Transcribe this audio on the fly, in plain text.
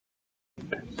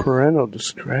Parental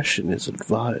discretion is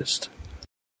advised.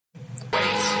 Just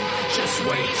wait. Just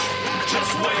wait.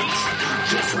 Just wait.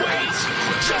 Just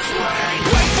wait.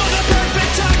 Wait for the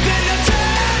perfect time, then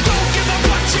attack. Don't give up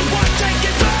what you want, take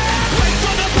it back. Wait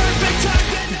for the perfect time,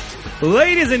 then attack.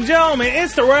 Ladies and gentlemen,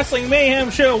 it's the Wrestling Mayhem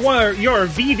Show, your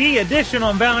VD edition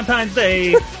on Valentine's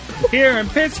Day here in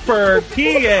Pittsburgh,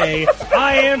 PA.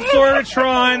 I am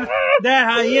Sorgatron. That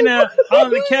hyena on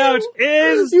the couch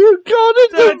is You called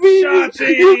it the VD.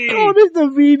 Chachi. You called it the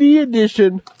VD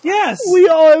edition. Yes. We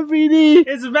all have VD.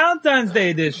 It's Valentine's Day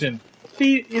edition.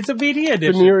 It's a VD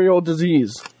edition. Venereal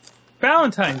disease.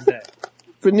 Valentine's Day.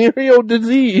 Venereal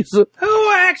disease.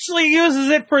 Who actually uses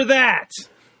it for that?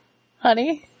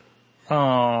 Honey?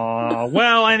 Oh,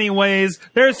 well, anyways,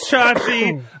 there's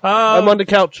Chachi. I'm on the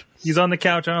couch. He's on the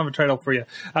couch. I don't have a title for you.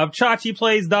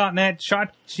 ChachiPlays.net.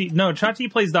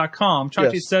 ChachiPlays.com.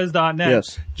 ChachiSays.net.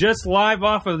 Yes. Just live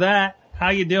off of that. How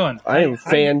you doing? I am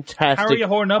fantastic. How are you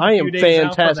holding up? I a am few days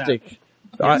out from that? fantastic.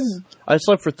 I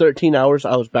slept for 13 hours.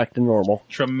 I was back to normal.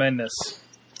 Tremendous.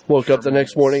 Woke up the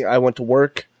next morning. I went to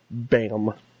work.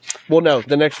 Bam. Well, no,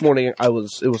 the next morning it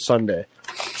was Sunday.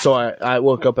 So I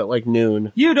woke up at like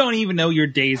noon. You don't even know your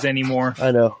days anymore. I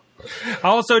know.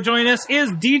 Also joining us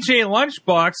is DJ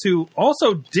Lunchbox, who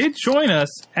also did join us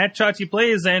at Chachi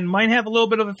Plays and might have a little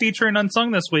bit of a feature in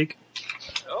Unsung this week.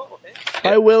 Oh, hey.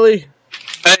 Hi, Willie.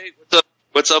 Hey, what's up?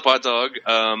 What's up, hot dog?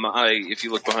 If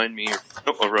you look behind me,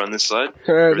 over on this side.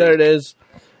 There it is.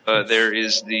 There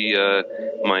is the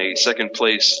my second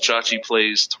place Chachi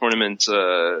Plays tournament,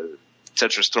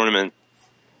 Tetris tournament.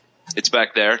 It's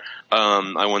back there.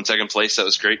 I won second place. That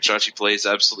was great. Chachi Plays,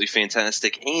 absolutely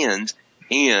fantastic, and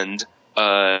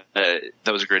that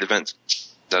was a great event.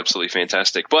 Absolutely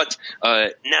fantastic. But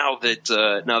now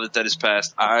that is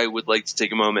passed, I would like to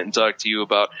take a moment and talk to you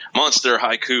about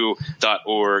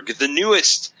MonsterHaiku.org, the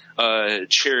newest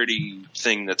charity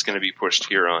thing that's going to be pushed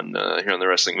here on the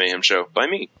Wrestling Mayhem Show by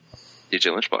me,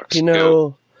 DJ Lunchbox. You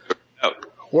know,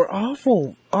 we're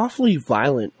awfully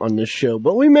violent on this show,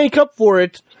 but we make up for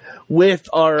it with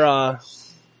our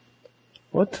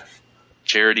what?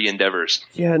 Charity endeavors.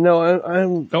 Yeah, no,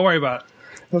 I'm Don't worry about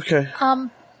it. okay.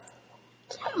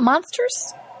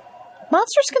 Monsters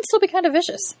can still be kind of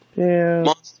vicious. Yeah,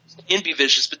 Monsters can be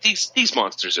vicious, but these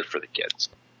monsters are for the kids.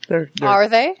 Are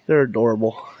they? They're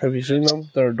adorable. Have you seen them?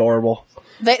 They're adorable.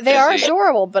 They are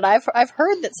adorable, but I've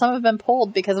heard that some have been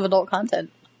pulled because of adult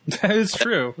content. That is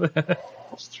true.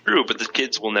 It's true, but the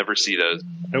kids will never see those.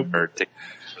 Nope. Or take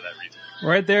for that reason.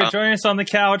 Right there, joining us on the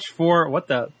couch for what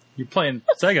the? You're playing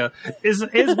Sega. Is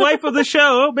wife of the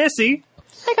show, Missy.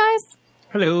 Hi guys.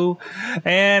 Hello.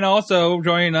 And also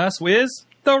joining us is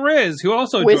the Riz, who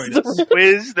also joined us.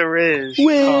 Wiz the Riz.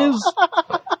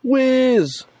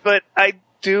 Whiz. But I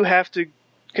do have to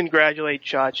congratulate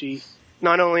Chachi,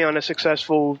 not only on a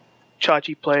successful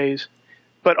Chachi Plays,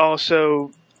 but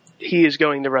also he is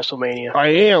going to WrestleMania. I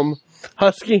am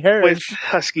Husky Harris. With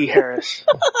Husky Harris.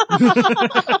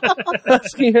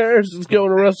 Husky Harris is going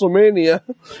to WrestleMania.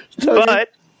 But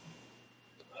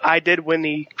I did win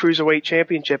the Cruiserweight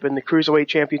Championship in the Cruiserweight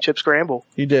Championship Scramble.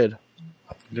 You did.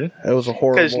 Did? That was a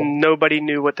Because horrible. nobody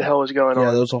knew what the hell was going Yeah,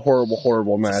 on. that was a horrible It's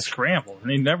a match. scramble.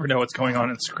 And you never know what's going on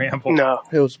in scramble. No.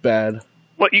 It was bad.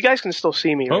 Well, you guys can still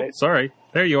see me, Oh, right? sorry.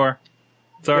 There you are.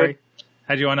 Sorry. Good.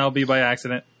 Had you on LB by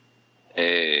accident.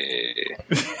 Hey,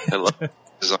 hello.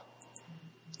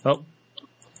 Oh.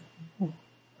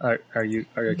 Are you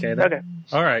okay then? Okay.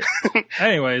 All right.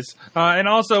 Anyways, and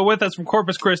also with us from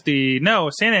Corpus Christi,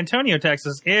 San Antonio,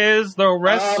 Texas, is the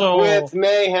Up with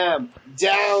Mayhem.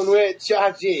 Down with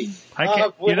Chachi. I can't,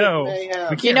 Up with Mayhem.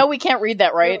 Mayhem. You know we can't read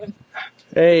that, right?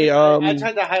 Hey, I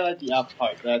tried to highlight the up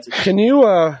part. That's it. can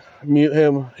you mute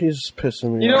him? He's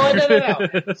pissing me You know off. what? No.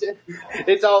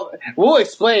 It's all. We'll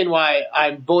explain why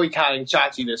I'm boycotting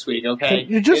Chachi this week. Okay?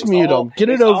 You just It's mute all- him. Get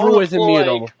it it's over all with and mute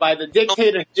employed him. by the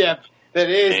dictatorship that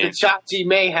is the Chachi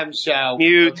Mayhem Show.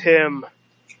 Mute him.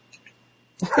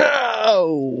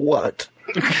 Oh, what?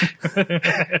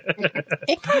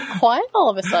 It got quiet all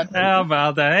of a sudden. How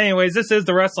about that? Anyways, this is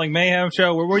the Wrestling Mayhem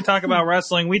Show where we talk about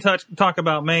wrestling, we talk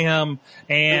about mayhem,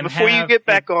 and Before you have- get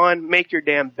back on, make your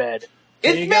damn bed.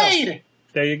 There you It's go. made.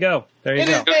 There you go. There you It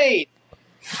go. is made.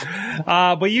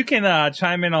 But you can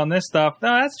chime in on this stuff. No,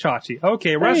 that's Chachi.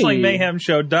 Okay,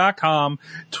 WrestlingMayhemShow.com.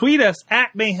 Tweet us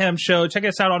at Mayhem Show. Check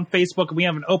us out on Facebook. We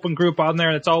have an open group on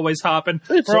there that's always hopping.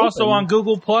 It's We're also open. on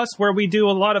Google Plus, where we do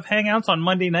a lot of hangouts on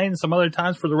Monday night and some other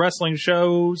times for the wrestling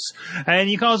shows. And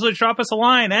you can also drop us a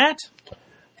line at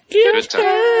Good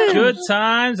time. Good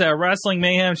Times at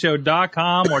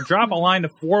WrestlingMayhemShow.com or drop a line to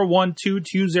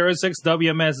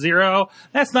 412-206-WMS0.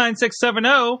 That's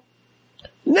 9670.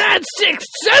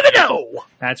 9670!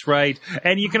 That's right.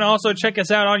 And you can also check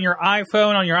us out on your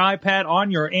iPhone, on your iPad,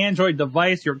 on your Android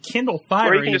device, your Kindle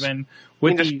Fire Or you can even.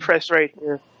 You can just press right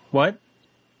here. What?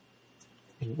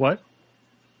 What?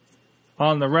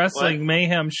 On the Wrestling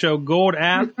Mayhem Show Gold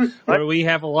app, where we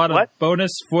have a lot of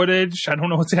bonus footage. I don't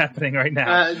know what's happening right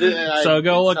now. So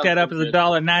go look that up. It's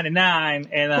 $1.99,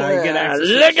 and you get access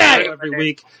to the show every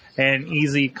week and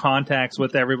easy contacts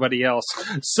with everybody else.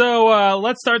 So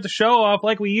let's start the show off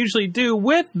like we usually do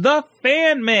with the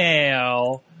fan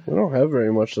mail. We don't have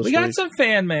very much this week. We got some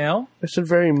fan mail. I said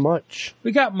very much.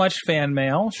 We got much fan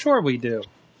mail. Sure we do.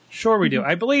 Sure we do.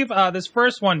 I believe this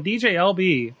first one, DJ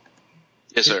LB,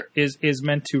 Yes, sir. is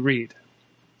meant to read.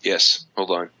 Yes.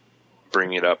 Hold on.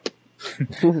 Bring it up.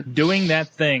 Doing that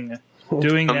thing.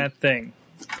 Doing that thing.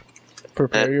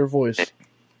 Prepare your voice.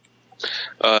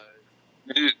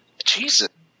 Jesus.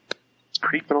 It's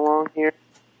creeping along here.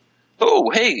 Oh,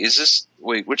 hey, is this...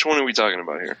 Wait, which one are we talking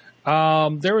about here?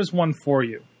 There was one for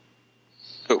you.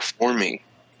 Oh, for me.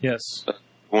 Yes.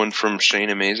 One from Shane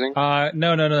Amazing?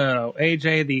 No.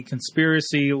 AJ, the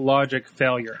conspiracy logic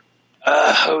failure.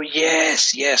 Oh,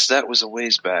 yes, that was a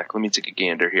ways back. Let me take a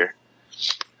gander here.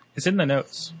 It's in the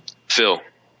notes. Phil.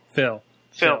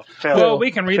 Well,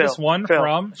 we can read this one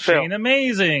from Shane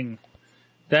Amazing.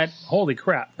 Holy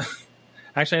crap.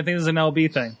 Actually, I think this is an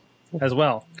LB thing as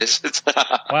well.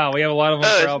 Wow, we have a lot of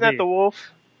them for LB. Isn't that the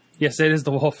wolf? Yes, it is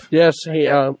the wolf. Yes,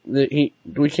 we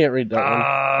can't read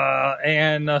that one.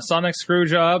 And Sonic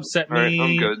Screwjob sent me... All right,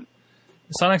 I'm good.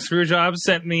 Sonic Screwjob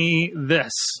sent me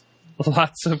this.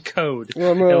 Lots of code.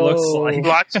 Oh, no. It looks like...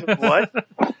 Lots of what?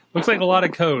 Looks like a lot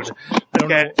of code. I don't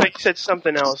know. I think you said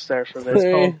something else there for It's this.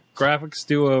 called Graphics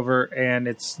Do-Over, and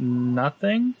it's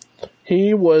nothing?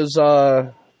 He was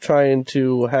trying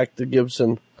to hack the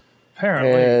Gibson,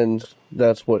 Apparently. and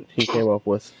that's what he came up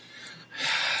with.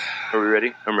 Are we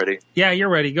ready? I'm ready. Yeah, you're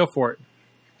ready. Go for it.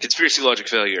 Conspiracy logic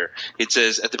failure. It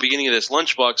says, at the beginning of this,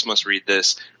 Lunchbox must read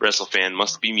this. WrestleFan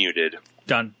must be muted.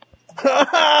 Done.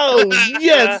 Oh,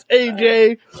 yes,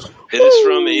 AJ! It is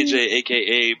from AJ,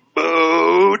 a.k.a.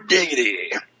 Bo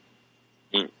Diggity.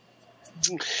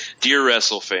 Dear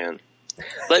WrestleFan,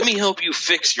 let me help you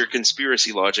fix your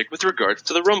conspiracy logic with regards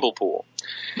to the Rumble pool.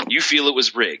 You feel it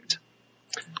was rigged.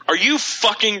 Are you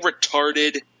fucking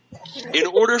retarded? In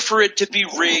order for it to be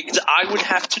rigged, I would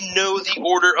have to know the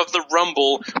order of the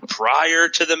Rumble prior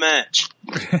to the match.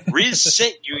 Riz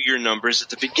sent you your numbers at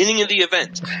the beginning of the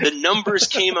event. The numbers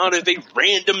came out of a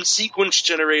random sequence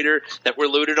generator that were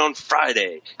loaded on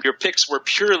Friday. Your picks were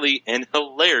purely and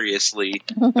hilariously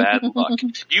bad luck.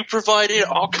 You provided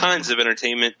all kinds of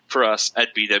entertainment for us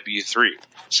at BW3.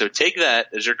 So take that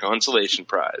as your consolation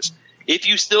prize. If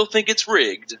you still think it's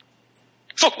rigged,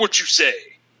 fuck what you say.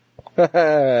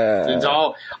 It's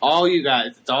all you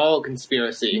guys. It's all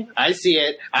conspiracy. I see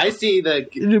it. I see the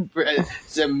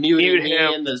muting me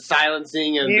and the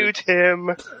silencing and Mute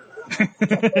him.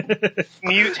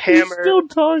 Mute Hammer. Still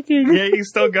talking. Yeah, he's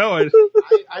still going.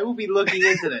 I will be looking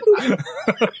into this.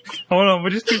 Hold on,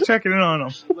 we'll just keep checking in on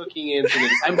him. I'm looking into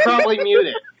this. I'm probably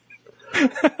muted.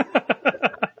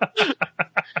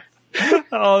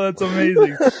 Oh, that's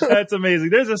amazing. That's amazing.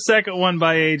 There's a second one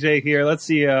by AJ here. Let's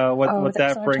see what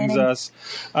that so brings entertaining.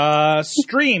 us.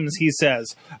 Streams, he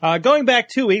says. Going back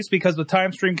 2 weeks because the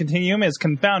time stream continuum is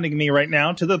confounding me right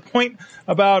now to the point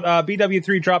about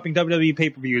BW3 dropping WWE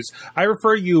pay-per-views. I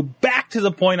refer you back to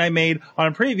the point I made on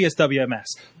a previous WMS.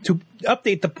 To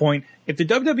update the point, if the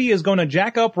WWE is going to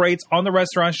jack up rates on the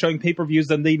restaurants showing pay-per-views,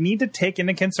 then they need to take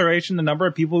into consideration the number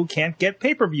of people who can't get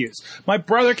pay-per-views. My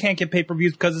brother can't get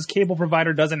pay-per-views because his cable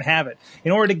provider doesn't have it.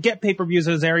 In order to get pay-per-views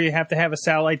in his area, you have to have a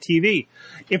satellite TV.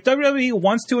 If WWE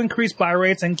wants to increase buy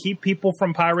rates and keep people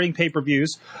from pirating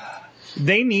pay-per-views,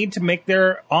 they need to make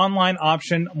their online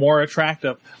option more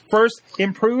attractive. First,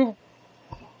 improve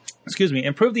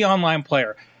the online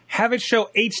player. Have it show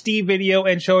HD video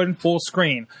and show it in full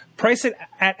screen. Price it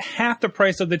at half the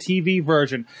price of the TV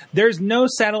version. There's no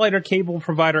satellite or cable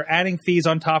provider adding fees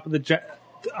on top to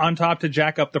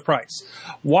jack up the price.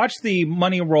 Watch the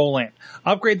money roll in.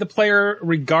 Upgrade the player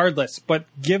regardless, but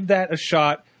give that a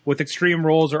shot with Extreme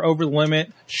Rules or Over the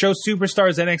Limit. Show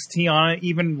Superstars NXT on it,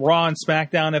 even Raw and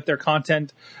SmackDown if their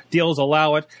content deals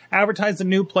allow it. Advertise the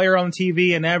new player on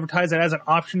TV and advertise it as an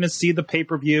option to see the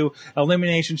pay-per-view.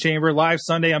 Elimination Chamber live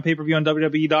Sunday on pay-per-view on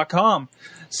WWE.com.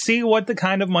 See what the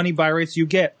kind of money buy rates you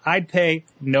get. I'd pay,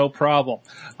 no problem.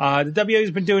 The WWE has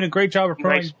been doing a great job of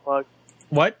promoting... Nice plug.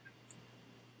 What?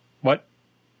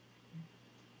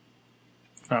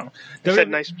 Oh. Said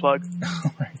nice plug.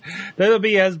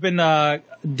 WWE has been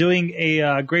doing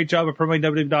a great job of promoting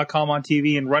WWE.com on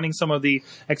TV and running some of the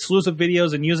exclusive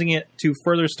videos and using it to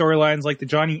further storylines like the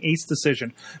Johnny Ace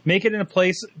decision. Make it in a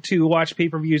place to watch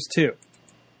pay-per-views too.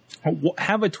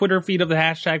 Have a Twitter feed of the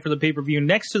hashtag for the pay-per-view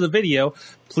next to the video.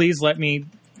 Please let me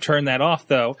turn that off,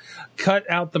 though. Cut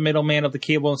out the middleman of the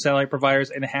cable and satellite providers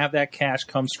and have that cash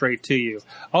come straight to you.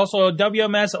 Also,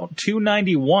 WMS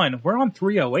 291. We're on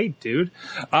 308, dude.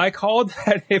 I called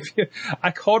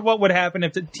what would happen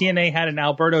if the TNA had an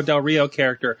Alberto Del Rio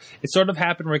character. It sort of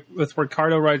happened with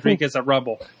Ricardo Rodriguez at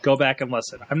Rumble. Go back and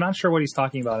listen. I'm not sure what he's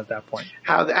talking about at that point.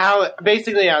 How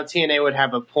TNA would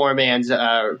have a poor man's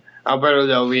Alberto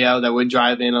Del Rio that would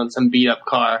drive in on some beat up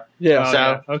car. Yeah.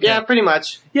 So okay. yeah, pretty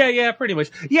much. Yeah, pretty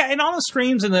much. Yeah, and on the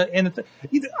streams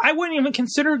I wouldn't even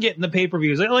consider getting the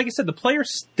pay-per-views. Like I said, the player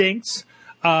stinks.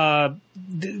 Apparently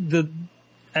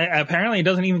it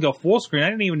doesn't even go full screen.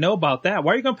 I didn't even know about that.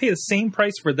 Why are you going to pay the same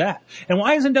price for that? And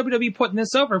why isn't WWE putting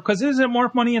this over? Because isn't it more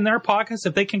money in their pockets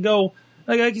if they can go,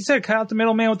 like you said, cut out the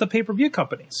middleman with the pay-per-view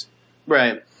companies?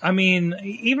 Right. I mean,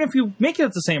 even if you make it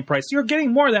at the same price, you're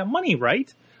getting more of that money,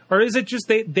 right? Or is it just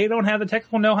they don't have the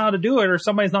technical know-how to do it, or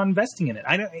somebody's not investing in it?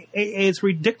 It's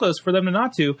ridiculous for them to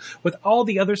not to, with all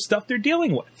the other stuff they're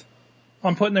dealing with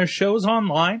on putting their shows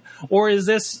online. Or is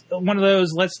this one of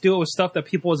those, let's do it with stuff that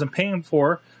people isn't paying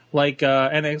for, like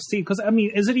NXT? Because, I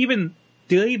mean,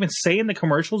 do they even say in the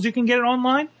commercials you can get it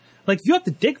online? Like, you have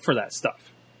to dig for that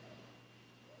stuff.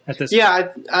 At this point.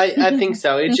 I think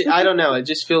so. I don't know. I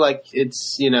just feel like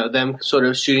it's, them sort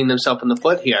of shooting themselves in the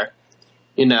foot here.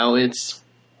 I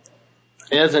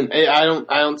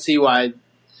don't see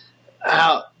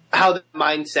how the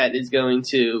mindset is going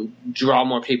to draw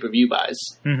more pay-per-view buys.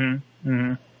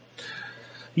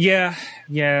 Yeah,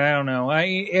 I don't know.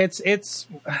 I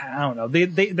don't know.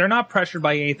 They're not pressured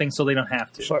by anything, so they don't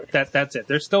have to. Sorry. That's it.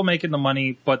 They're still making the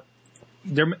money, but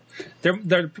their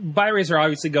buy rates are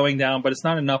obviously going down, but it's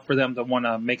not enough for them to want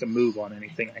to make a move on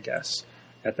anything, I guess,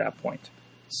 at that point.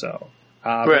 So,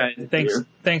 right. Thanks,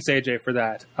 AJ, for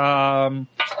that.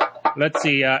 Let's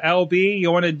see, LB,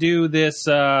 you want to do this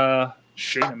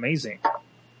Shane Amazing?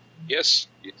 Yes,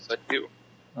 I do.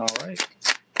 All right.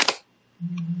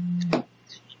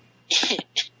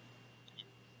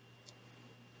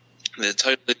 The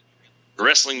title is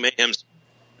Wrestling Mayhem's.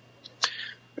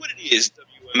 What it is,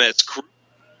 WMS crew.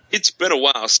 It's been a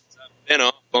while since I've been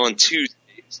off on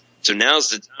Tuesdays, so now's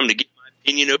the time to get my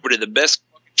opinion over to the best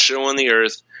fucking show on the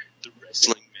earth, the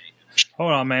Wrestling Mayhem Show.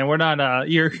 Hold on, man. We're not.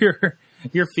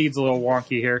 Your feed's a little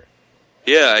wonky here.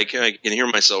 Yeah, I can hear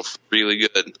myself really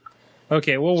good.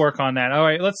 Okay, we'll work on that. All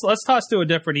right, let's toss to a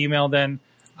different email then.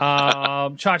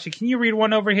 Chachi, can you read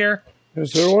one over here?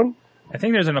 Is there one? I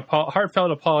think there's an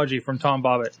heartfelt apology from Tom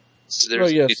Bobbitt.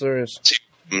 Yes, there is.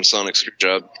 Sonic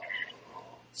Screwjob.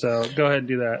 So go ahead and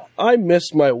do that. I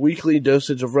missed my weekly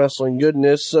dosage of wrestling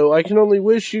goodness, so I can only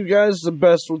wish you guys the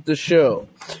best with the show.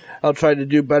 I'll try to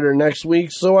do better next week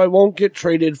so I won't get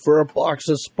traded for a box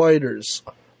of spiders.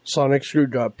 Sonic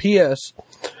Screwjob. P.S.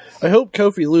 I hope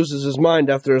Kofi loses his mind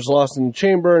after his loss in the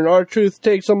chamber and R-Truth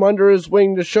takes him under his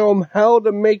wing to show him how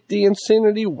to make the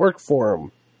insanity work for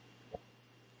him.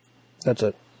 That's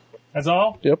it. That's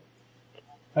all? Yep.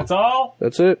 That's all?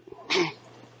 That's it.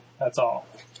 That's all.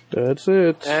 That's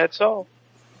it. That's all.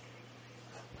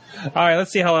 All right,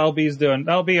 let's see how LB's doing.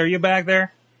 LB, are you back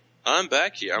there? I'm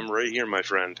back here. I'm right here, my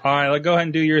friend. All right, go ahead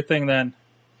and do your thing then.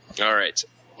 All right.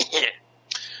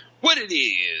 What it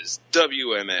is,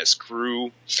 WMS crew.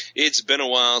 It's been a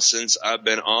while since I've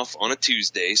been off on a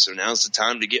Tuesday, so now's the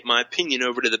time to get my opinion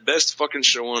over to the best fucking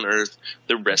show on earth,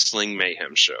 the Wrestling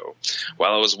Mayhem Show.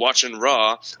 While I was watching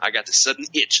Raw, I got the sudden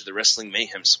itch of the Wrestling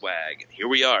Mayhem swag. And here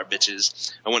we are,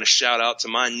 bitches. I want to shout out to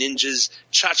my ninjas,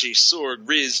 Chachi, Sorg,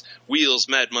 Riz, Wheels,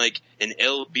 Mad Mike, and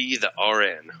LB the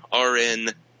RN.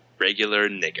 RN, regular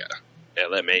nigga.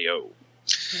 LMAO.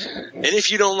 And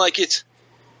if you don't like it,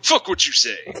 fuck what you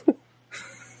say.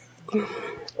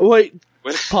 Wait,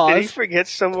 Did he pause. forget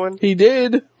someone? He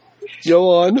did. Go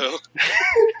on. Oh.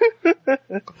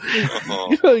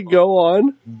 Go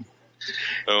on.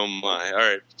 Oh my! All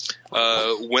right.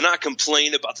 When I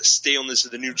complain about the staleness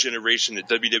of the new generation of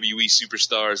WWE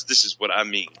superstars, this is what I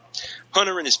mean.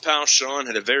 Hunter and his pal Sean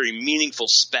had a very meaningful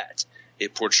spat.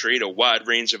 It portrayed a wide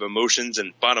range of emotions,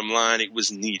 and bottom line, it was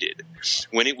needed.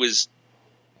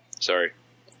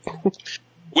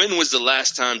 When was the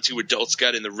last time two adults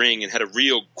got in the ring and had a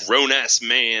real grown-ass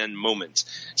man moment?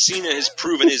 Cena has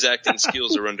proven his acting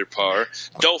skills are under par.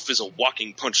 Dolph is a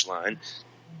walking punchline.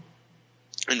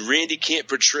 and Randy can't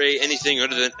portray anything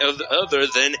other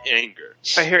than anger.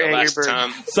 I hear The Angry last Birds.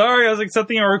 time, Sorry, I was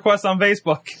accepting a request on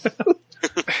Facebook.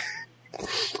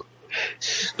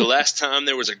 The last time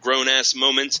there was a grown-ass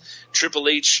moment, Triple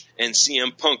H and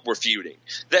CM Punk were feuding.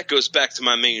 That goes back to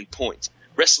my main point.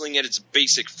 Wrestling at its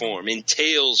basic form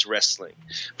entails wrestling.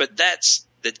 But that's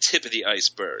the tip of the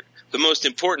iceberg. The most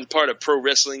important part of pro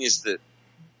wrestling is the...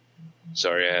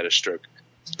 Sorry, I had a stroke.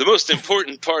 The most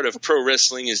important part of pro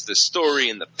wrestling is the story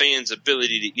and the fans'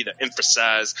 ability to either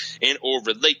emphasize and or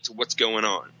relate to what's going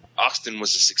on. Austin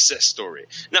was a success story,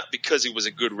 not because he was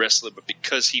a good wrestler, but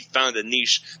because he found a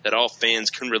niche that all fans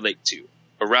can relate to.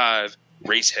 Arrive,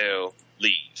 raise hell,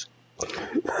 leave.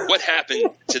 What happened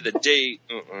to the day?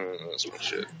 That's my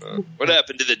shit. What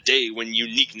happened to the day when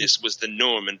uniqueness was the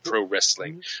norm in pro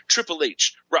wrestling? Triple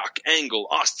H, Rock, Angle,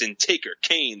 Austin, Taker,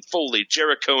 Kane, Foley,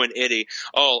 Jericho, and Eddie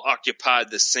all occupied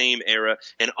the same era,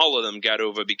 and all of them got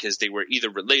over because they were either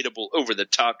relatable, over the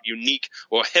top, unique,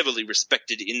 or heavily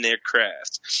respected in their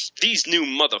craft. These new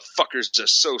motherfuckers are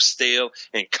so stale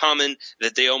and common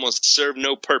that they almost serve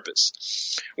no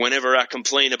purpose. Whenever I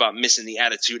complain about missing the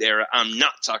Attitude Era, I'm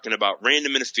not talking about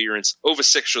random interference,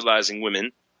 over-sexualizing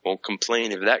women, won't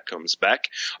complain if that comes back,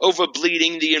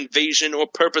 over-bleeding the invasion, or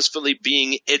purposefully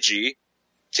being edgy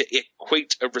to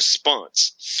equate a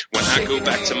response. When I go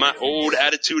back to my old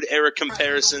Attitude Era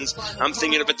comparisons, I'm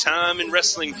thinking of a time in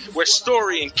wrestling where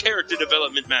story and character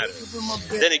development matter.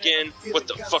 Then again, what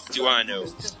the fuck do I know?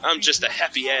 I'm just a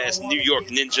happy-ass New York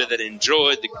ninja that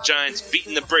enjoyed the Giants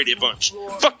beating the Brady Bunch.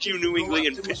 Fuck you, New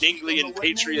England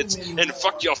Patriots, and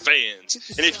fuck your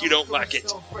fans. And if you don't like it,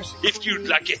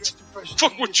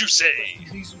 fuck what you say.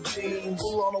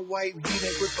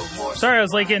 Sorry, I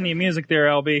was late getting your music there,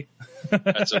 LB.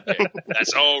 That's okay.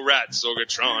 That's all right,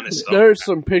 Sorgatron. There's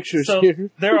some pictures So here.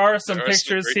 there are some There are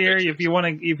some pictures great here. pictures.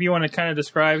 If you want to kind of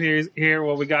describe here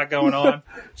what we got going on.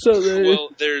 So Well,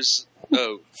 there's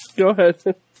go ahead,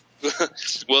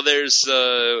 well, there's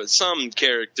some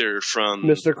character from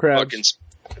Mr. Krabs. fucking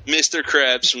Mr.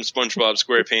 Krabs from SpongeBob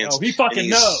SquarePants. Oh, he fucking And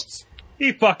he's- knows.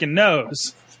 He fucking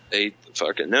knows. He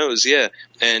fucking knows, yeah.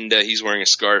 And he's wearing a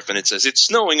scarf, and it says, "It's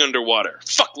snowing underwater."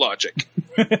 Fuck logic.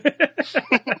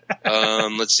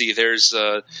 Let's see. There's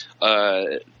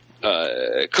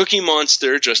Cookie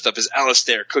Monster dressed up as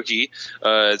Alistair Cookie.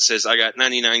 It says, "I got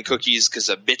 99 cookies because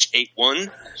a bitch ate one."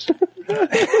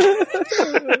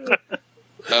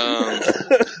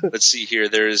 Let's see here.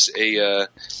 There's a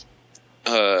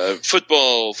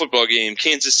football game.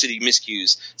 Kansas City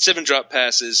miscues. 7 drop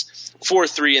passes, 4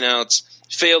 3-and-outs,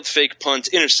 failed fake punt,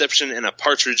 interception, and a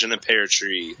partridge in a pear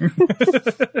tree.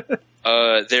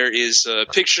 There is a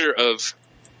picture of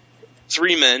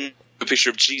 3 men, a picture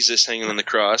of Jesus hanging on the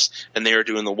cross, and they are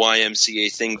doing the YMCA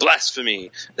thing,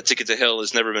 blasphemy. A ticket to hell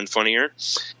has never been funnier.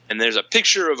 And there's a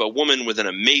picture of a woman with an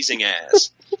amazing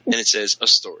ass, and it says, "A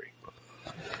story."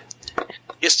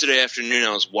 Yesterday afternoon,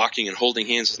 I was walking and holding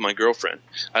hands with my girlfriend.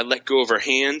 I let go of her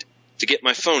hand to get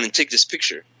my phone and take this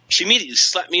picture. She immediately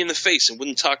slapped me in the face and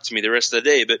wouldn't talk to me the rest of the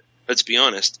day, but let's be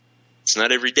honest. It's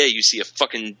not every day you see a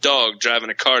fucking dog driving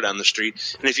a car down the street,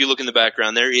 and if you look in the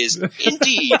background, there is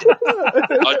indeed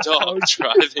a dog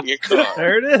driving a car.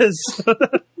 There it is.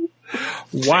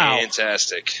 Wow.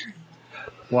 Fantastic.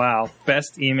 Wow.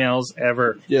 Best emails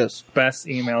ever. Yes, Best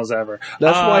emails ever.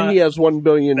 that's why he has 1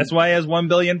 billion. That's why he has 1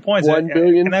 billion points. 1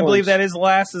 billion and I believe points. that is the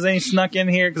last as any snuck in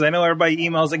here because I know everybody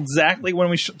emails exactly when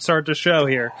we start the show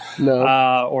here.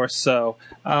 No. Or so.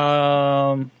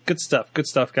 Good stuff,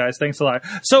 guys. Thanks a lot.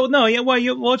 So, no, yeah,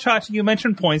 Chachi, you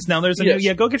mentioned points. Now there's a Yes.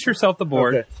 new, go get yourself the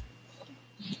board. Okay.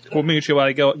 We'll mute you while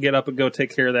I get up and go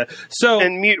take care of that. So,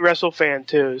 And mute WrestleFan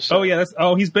too. So. oh yeah,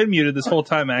 he's been muted this whole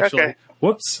time actually. Okay.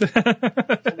 Whoops.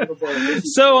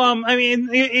 So, I mean,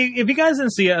 if you guys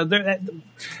didn't see,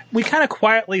 we kind of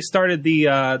quietly started the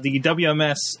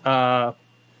WMS.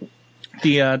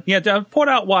 Put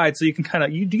out wide so you can kind of.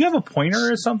 Do you have a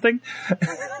pointer or something?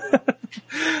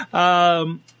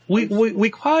 We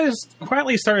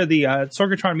quietly started the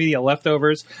Sorgatron Media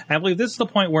Leftovers, and I believe this is the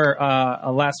point where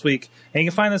last week, and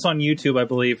you can find this on YouTube, I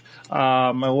believe.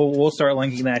 We'll start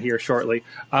linking that here shortly.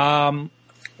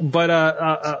 But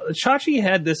Chachi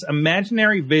had this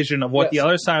imaginary vision of what the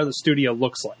other side of the studio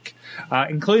looks like,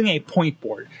 including a point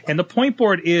board, and the point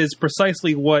board is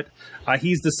precisely what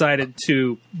he's decided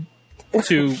to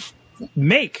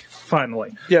make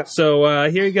finally. Yeah. So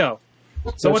here you go.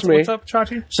 So That's what's up,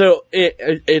 Chachi? So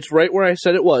it's right where I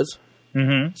said it was.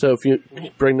 Mm-hmm. So if you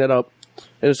bring that up,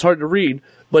 and it's hard to read,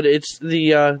 but it's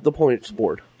the points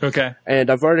board, Okay. and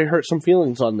I've already hurt some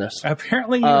feelings on this.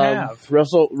 Apparently you have.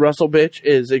 Russell Bitch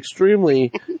is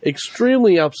extremely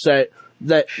upset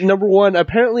that number one,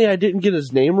 apparently I didn't get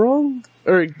his name wrong,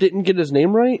 or didn't get his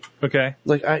name right. Okay.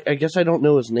 Like, I guess I don't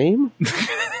know his name.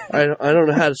 I don't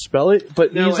know how to spell it,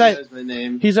 but No he's one at knows my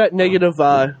name. he's at negative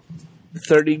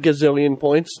 30 gazillion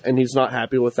points, and he's not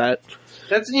happy with that.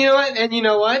 You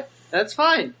know what? That's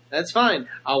fine. That's fine.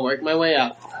 I'll work my way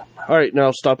up. All right,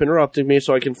 now stop interrupting me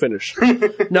so I can finish.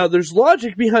 Now, there's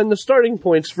logic behind the starting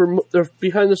points for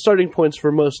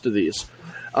most of these,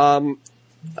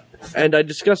 and I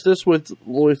discussed this with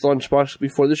Lunchbox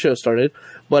before the show started.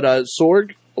 But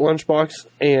Sorg, Lunchbox,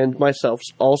 and myself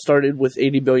all started with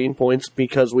 80 billion points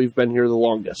because we've been here the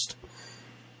longest.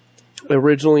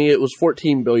 Originally, it was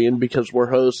 14 billion because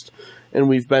we're hosts and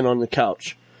we've been on the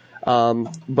couch.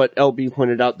 But LB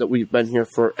pointed out that we've been here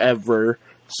forever,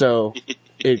 so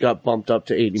it got bumped up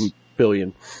to 80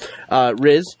 billion.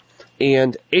 Riz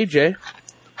and AJ,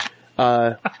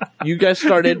 you guys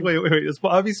started... Wait. Is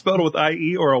Bobby spelled with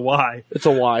I-E or a Y? It's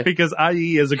a Y. Because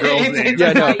I-E is a girl's name.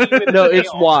 Yeah, no,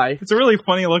 it's Y. It's a really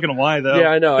funny looking Y, though. Yeah,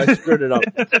 I know, I screwed it up.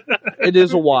 It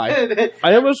is a Y.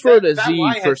 I almost wrote a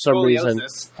Z for some reason.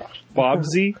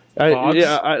 Bobsy? I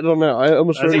don't know. I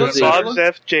almost wrote a Z. Bob's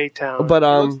FJ Town. But,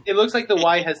 It looks like the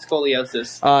Y has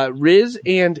scoliosis. Riz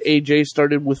and AJ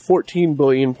started with 14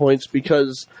 billion points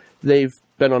because they've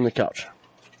been on the couch.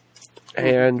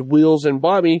 And Wheels and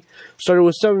Bobby started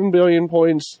with 7 billion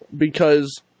points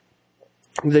because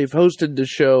they've hosted the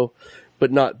show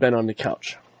but not been on the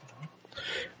couch.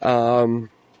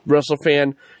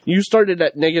 WrestleFan, you started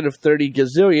at negative 30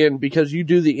 gazillion because you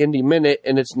do the Indie Minute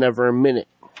and it's never a minute.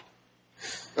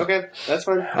 Okay, that's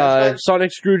fine.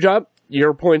 Sonic Screwjob,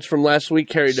 your points from last week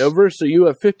carried over, so you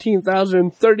have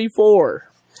 15,034.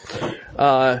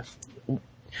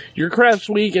 Your Crafts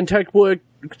Week and Techwood,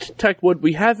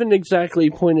 we haven't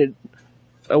exactly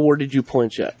awarded you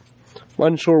points yet. I'm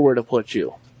unsure where to put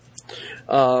you.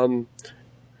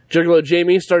 Juggalo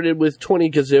Jamie started with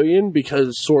 20 gazillion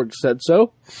because Sorg said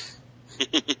so.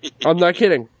 I'm not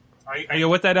kidding. Are you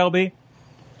with that, LB?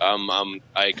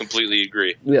 I completely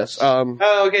agree. Yes.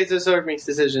 Okay, so Sorg makes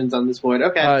decisions on this board.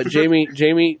 Okay.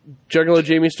 Juggalo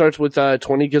Jamie starts with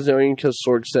 20 gazillion because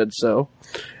Sorg said so.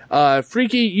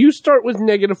 Freaky, you start with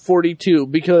negative 42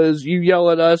 because you yell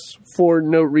at us for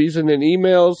no reason in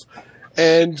emails,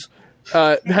 and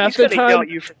half the time yell at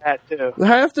you for that too.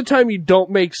 Half the time you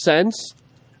don't make sense,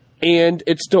 and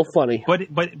it's still funny.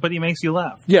 But he makes you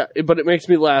laugh. Yeah, but it makes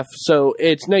me laugh, so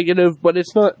it's negative, but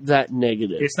it's not that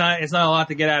negative. It's not a lot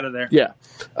to get out of there. Yeah.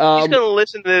 He's going to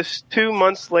listen to this 2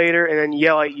 months later and then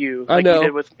yell at you like I know. he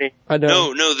did with me. I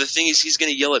know. No, the thing is he's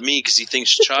going to yell at me because he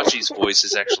thinks Chachi's voice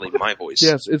is actually my voice.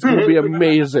 Yes, it's going to be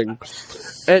amazing.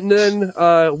 And then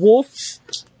Wolf,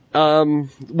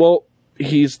 well,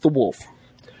 he's the Wolf.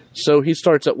 So he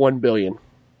starts at 1 billion.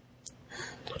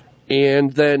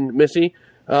 And then Missy,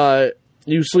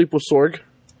 you sleep with Sorg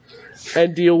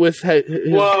and deal with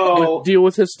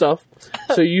his stuff.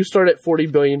 So you start at 40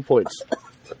 billion points.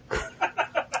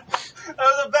 That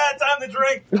was a bad time to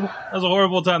drink. That was a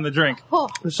horrible time to drink.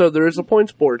 So there is a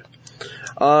points board.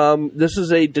 This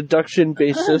is a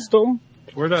deduction-based system.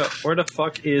 Where the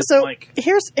fuck is So Mike?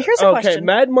 here's a Okay, question.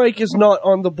 Mad Mike is not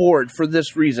on the board for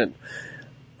this reason.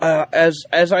 As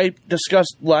I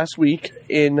discussed last week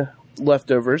in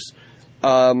Leftovers,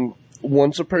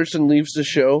 once a person leaves the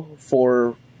show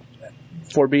for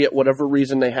be it whatever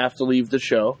reason they have to leave the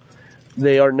show,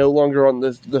 they are no longer on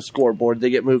the scoreboard. They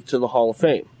get moved to the Hall of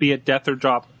Fame. Be it death or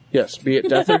job. Yes, be it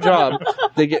death or job,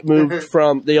 they get moved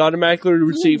from. They automatically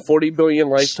receive 40 billion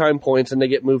lifetime points, and they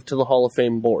get moved to the Hall of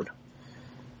Fame board.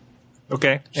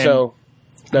 Okay. And So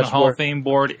the that's Hall where of Fame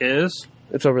board is.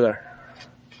 it's over there.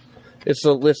 It's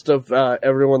a list of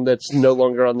everyone that's no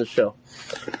longer on the show.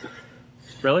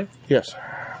 Really? Yes.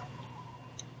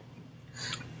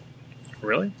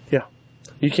 Really? Yeah.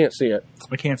 You can't see it.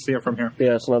 I can't see it from here.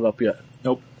 Yeah, it's not up yet.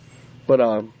 Nope.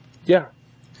 But yeah,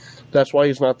 that's why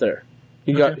he's not there.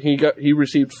 He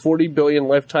received 40 billion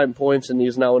lifetime points, and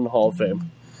he's now in the Hall of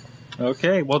Fame.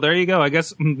 Okay. Well, there you go. I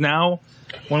guess now,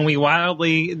 when we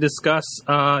wildly discuss,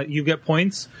 you get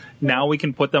points. Now we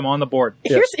can put them on the board.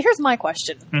 Here's my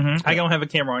question. Mm-hmm. I don't have a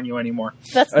camera on you anymore.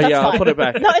 That's yeah, fine. I'll put it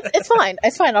back. No, it's fine.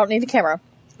 It's fine. I don't need a camera.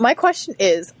 My question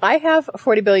is, I have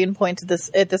 40 billion points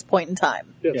at this point in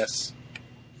time. Yes.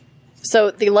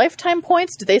 So the lifetime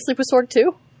points, do they sleep with Sorg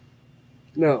too?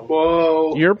 No.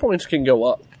 Whoa. Your points can go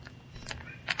up.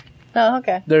 Oh,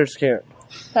 okay. Theirs can't.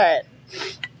 All right.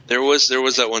 There was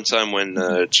that one time when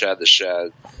Chad the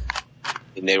Shad,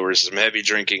 and there was some heavy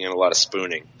drinking and a lot of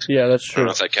spooning. Yeah, that's I don't true.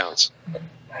 know if that counts.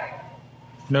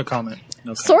 No comment.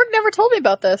 No comment. Sorg never told me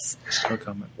about this. No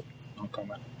comment. No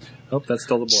comment. Oh, that's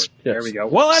still the board. Yes. There we go.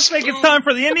 Well, I think it's time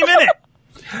for the Indie Minute.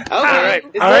 All right,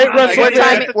 All right,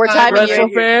 We're timing you.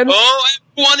 WrestleFan. Oh,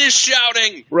 everyone is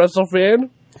shouting. WrestleFan.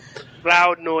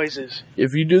 Loud noises.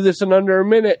 If you do this in under a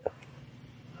minute,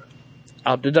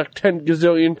 I'll deduct 10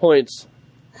 gazillion points.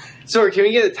 Sorry, can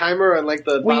we get a timer on like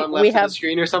the bottom left of the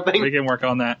screen or something? We can work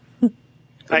on that.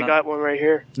 I got one right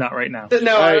here. Not right now.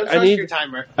 No, All I right, don't trust your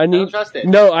timer. I don't trust it.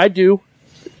 No, I do.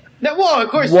 No, well, of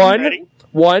course. Ready?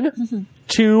 1,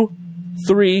 2,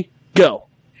 3, go.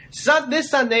 This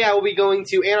Sunday, I will be going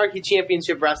to Anarchy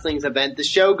Championship Wrestling's event. The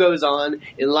show goes on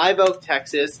in Live Oak,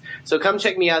 Texas. So come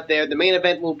check me out there. The main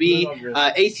event will be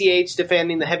ACH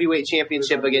defending the heavyweight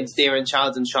championship against Darren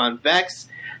Childs and Sean Vex.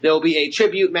 There will be a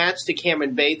tribute match to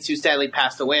Cameron Bates, who sadly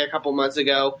passed away a couple months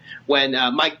ago, when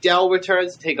Mike Dell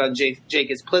returns to take on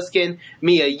Jacobs Pliskin.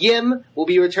 Mia Yim will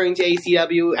be returning to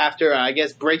ACW after, I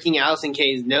guess, breaking Allison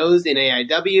Kay's nose in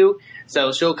AIW.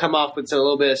 So she'll come off with a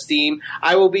little bit of steam.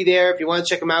 I will be there. If you want to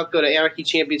check them out, go to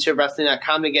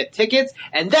anarchychampionshipwrestling.com to get tickets.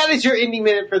 And that is your Indie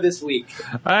Minute for this week.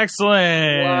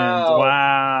 Excellent.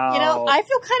 Wow. You know, I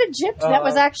feel kind of gypped. That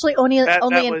was actually only an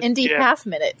was indie gypped. half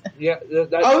minute. Yeah. Oh,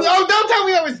 don't tell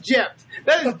me I was gypped.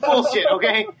 That is bullshit,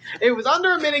 okay? It was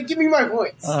under a minute. Give me my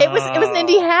points. It was an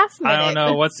indie half minute. I don't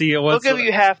know. We'll give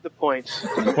you half the points.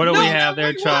 What do we have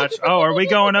there, Chach? Oh, are we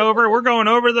going over? We're going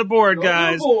over the board,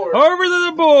 guys. board. Over to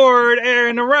the board,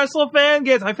 and the WrestleFan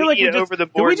gets. I feel like We we need just over the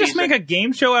did we board just music. make a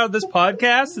game show out of this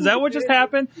podcast? Is that what just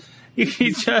happened?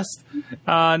 You just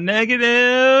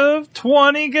negative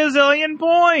 20 gazillion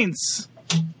points.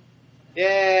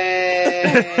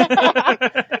 Yay.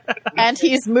 And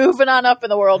he's moving on up in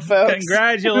the world, folks.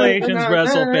 Congratulations,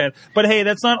 WrestleFan. But hey,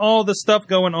 that's not all the stuff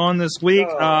going on this week.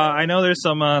 I know there's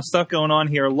some stuff going on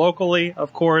here locally,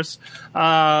 of course.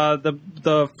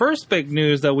 The first big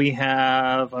news that we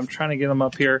have, I'm trying to get them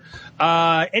up here.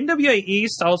 NWA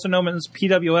East, also known as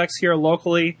PWX here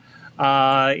locally.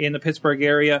 In the Pittsburgh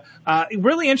area.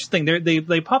 Really interesting.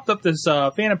 They popped up this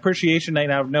fan appreciation night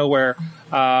out of nowhere,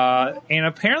 and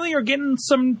apparently you're getting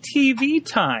some TV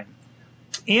time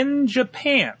in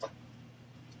Japan.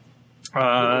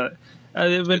 I've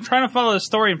been trying to follow the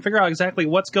story and figure out exactly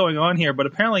what's going on here, but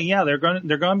apparently, yeah, they're going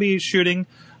to be shooting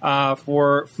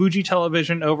for Fuji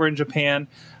Television over in Japan,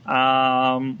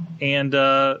 and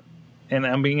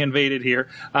I'm being invaded here.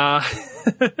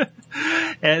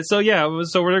 And so, yeah,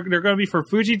 they're going to be for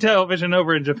Fuji Television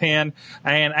over in Japan.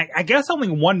 And I guess only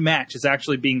one match is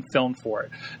actually being filmed for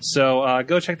it. So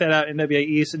go check that out,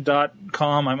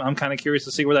 nwaeast.com. I'm kind of curious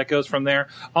to see where that goes from there.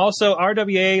 Also,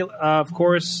 RWA, of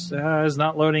course, is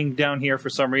not loading down here for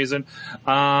some reason.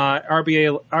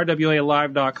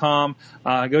 RWAlive.com.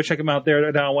 Go check them out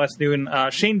there down in West Newton.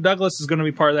 Shane Douglas is going to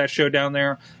be part of that show down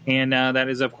there. And that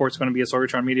is, of course, going to be a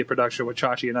Sorgatron Media production with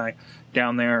Chachi and I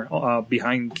down there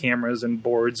behind cameras and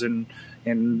boards, and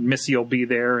Missy will be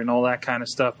there and all that kind of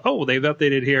stuff. Oh, they've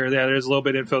updated here. Yeah, there's a little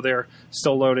bit of info there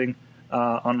still loading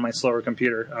on my slower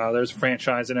computer. There's a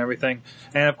franchise and everything.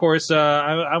 And, of course,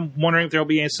 I'm wondering if there'll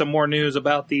be some more news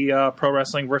about the Pro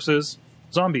Wrestling versus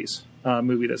Zombies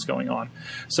movie that's going on.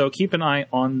 So keep an eye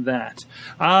on that.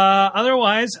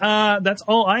 Otherwise, that's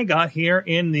all I got here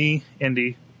in the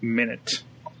Indie Minute.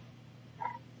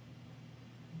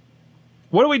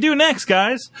 What do we do next,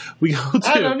 guys? We go to...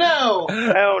 I don't know.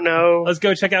 I don't know. Let's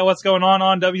go check out what's going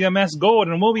on WMS Gold,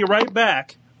 and we'll be right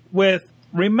back with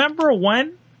Remember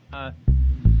When?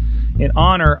 In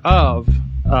honor of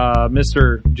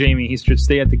Mr. Jamie, he should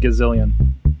stay at the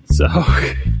gazillion. So...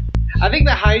 I think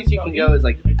the highest you can go is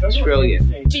like a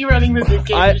trillion. Running this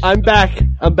game. I'm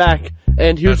back.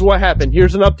 And here's what happened.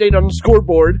 Here's an update on the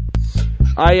scoreboard.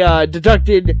 I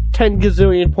deducted 10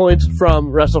 gazillion points from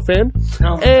WrestleFan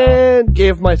and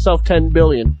gave myself 10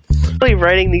 billion. Really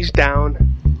writing these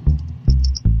down.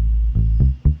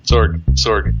 Sorg.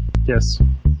 Yes.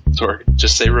 Sorg.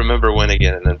 Just say remember when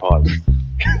again and then pause.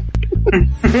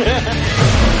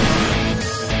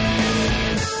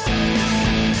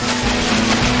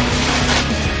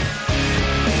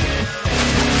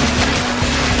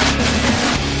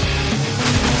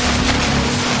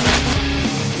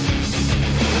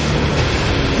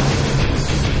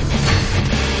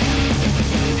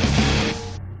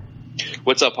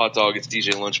 What's up, Hot Dog? It's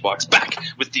DJ Lunchbox back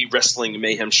with the Wrestling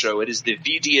Mayhem Show. It is the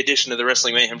VD edition of the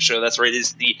Wrestling Mayhem Show. That's right, it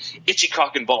is the Itchy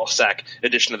Cock and Ball Sack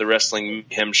edition of the Wrestling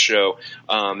Mayhem Show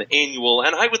annual.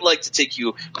 And I would like to take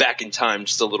you back in time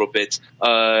just a little bit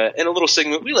in a little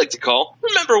segment we like to call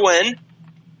Remember When?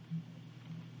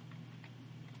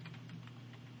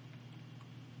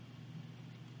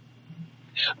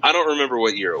 I don't remember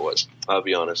what year it was, I'll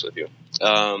be honest with you.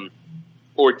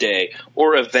 Or day,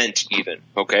 or event even,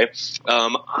 okay?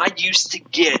 I used to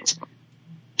get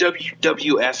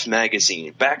WWF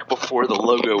magazine, back before the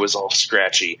logo was all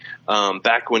scratchy,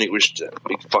 back when it was a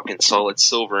big fucking solid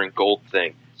silver and gold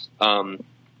thing. And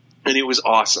it was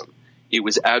awesome. It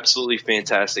was absolutely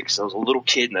fantastic because I was a little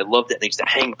kid and I loved it. And I used to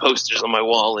hang posters on my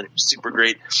wall and it was super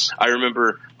great. I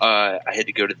remember I had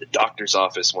to go to the doctor's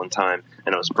office one time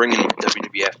and I was bringing the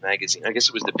WWF magazine. I guess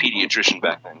it was the pediatrician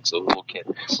back then, so I was a little kid.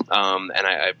 And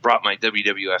I brought my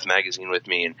WWF magazine with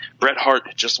me, and Bret Hart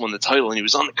had just won the title and he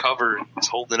was on the cover and he was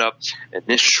holding it up, and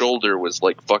this shoulder was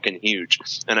like fucking huge.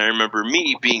 And I remember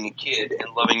me being a kid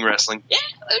and loving wrestling.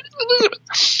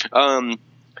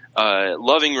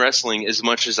 Loving wrestling as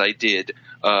much as I did,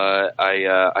 I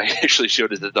actually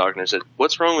showed it to the doctor and I said,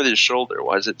 "What's wrong with his shoulder?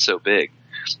 Why is it so big?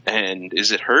 And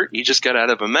is it hurt? He just got out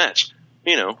of a match."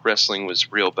 You know, wrestling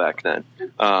was real back then.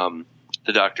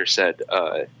 The doctor said,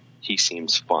 he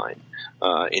seems fine,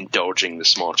 indulging the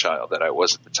small child that I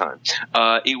was at the time.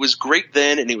 It was great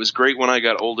then, and it was great when I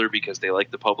got older because they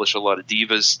like to publish a lot of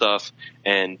Divas stuff,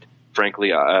 and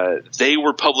frankly, they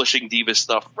were publishing Divas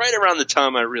stuff right around the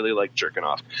time I really liked jerking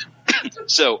off.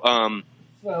 So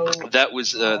that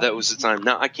was the time.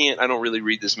 Now I don't really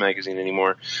read this magazine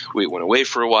anymore. We went away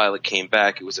for a while. It came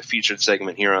back. It was a featured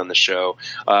segment here on the show,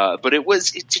 but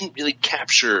it didn't really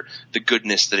capture the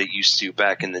goodness that it used to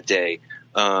back in the day.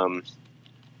 And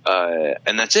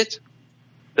that's it.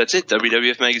 That's it.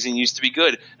 WWF magazine used to be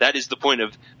good. That is the point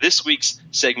of this week's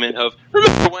segment of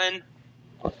Remember When?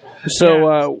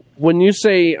 So, when you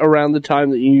say around the time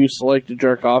that you used to like to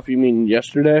jerk off, you mean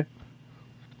yesterday?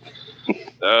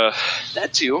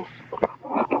 That too.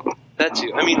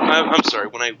 I mean, I'm sorry.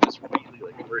 When I was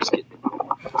really first getting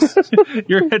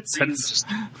Your headset's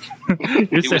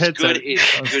your headset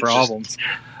has problems.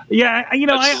 Yeah,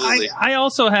 I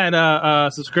also had a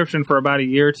subscription for about a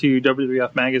year to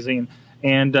WWF magazine.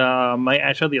 And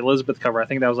I showed the Elizabeth cover. I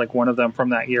think that was like one of them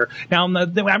from that year. Now, I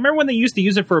remember when they used to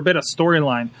use it for a bit of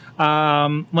storyline.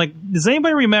 Does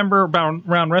anybody remember around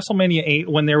WrestleMania 8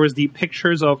 when there was the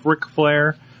pictures of Ric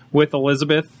Flair with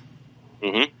Elizabeth?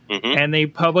 Mm-hmm. And they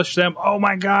published them. Oh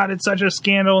my God, it's such a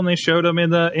scandal! And they showed them in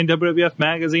WWF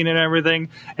magazine and everything.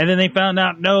 And then they found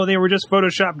out no, they were just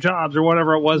Photoshop jobs or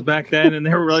whatever it was back then. And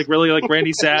they were like really like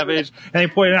Randy Savage. And they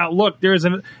pointed out, look, there's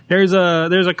a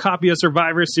copy of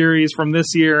Survivor Series from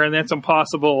this year, and that's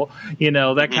impossible.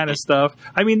 That kind of stuff.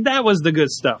 I mean, that was the good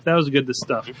stuff. That was good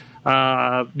stuff.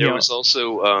 There was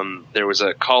also there was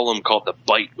a column called The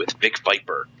Bite with Vic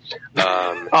Viper.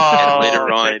 And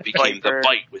later on it became The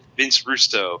Bite with Vince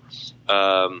Russo.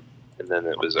 And then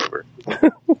it was over.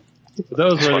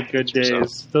 Those were the good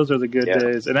days. Those were the good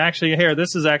days. And actually,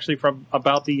 this is actually from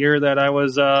about the year that I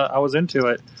was into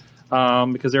it,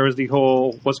 because there was the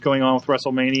whole what's going on with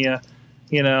WrestleMania.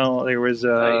 There was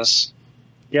nice.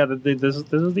 Yeah, this is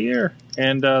the year,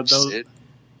 and those.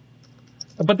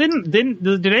 But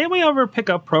did anybody ever pick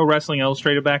up Pro Wrestling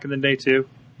Illustrated back in the day too?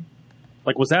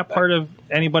 Like, was that part of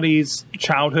anybody's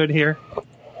childhood here?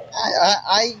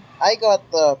 I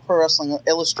got the Pro Wrestling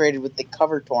Illustrated with the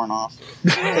cover torn off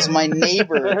because my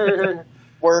neighbor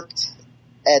worked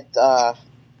at a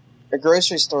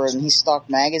grocery store and he stocked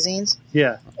magazines.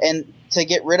 Yeah. And to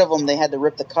get rid of them, they had to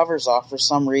rip the covers off for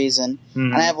some reason.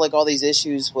 Mm-hmm. And I have like all these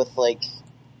issues with like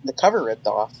the cover ripped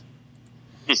off.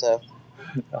 So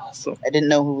awesome. I didn't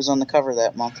know who was on the cover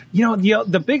that month.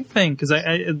 The big thing, because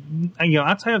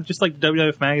outside of just like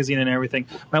WWF magazine and everything,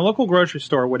 my local grocery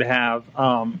store would have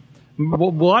a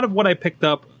lot of what I picked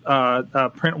up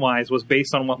print wise was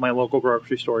based on what my local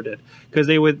grocery store did, because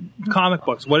they would comic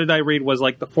books. What did I read was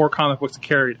like the 4 comic books that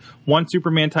carried one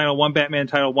Superman title, one Batman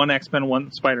title, one X-Men,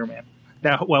 one Spider-Man.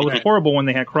 Now, it was horrible when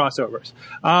they had crossovers.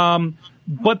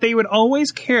 But they would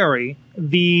always carry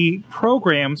the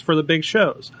programs for the big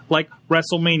shows, like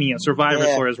WrestleMania, Survivor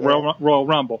Series, Royal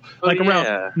Rumble.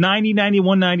 Around 90,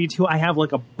 91, 92, I have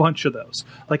like a bunch of those.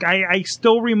 Like, I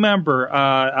still remember,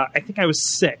 I think I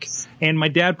was sick, and my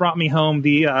dad brought me home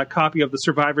the copy of the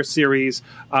Survivor Series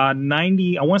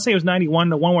 90, I want to say it was 91,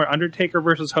 the one where Undertaker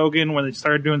versus Hogan, when they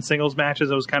started doing singles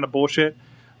matches. It was kind of bullshit.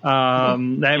 I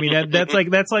mean,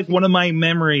 that's like one of my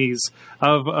memories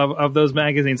of those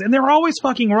magazines, and they were always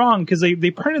fucking wrong because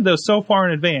they printed those so far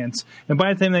in advance, and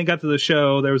by the time they got to the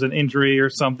show, there was an injury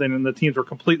or something, and the teams were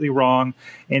completely wrong.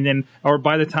 And then, or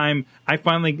by the time we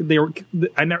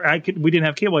didn't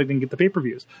have cable, I didn't get the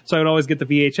pay-per-views, so I would always get the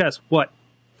VHS.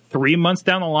 3 months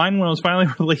down the line when it was finally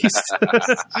released.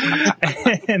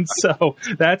 And so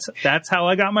that's how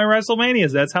I got my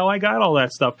WrestleManias. That's how I got all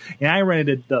that stuff. And I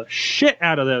rented the shit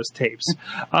out of those tapes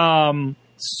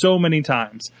so many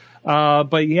times.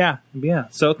 But yeah.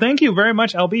 So thank you very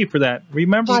much, LB, for that.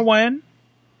 Remember when?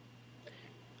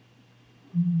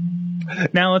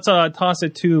 Now let's toss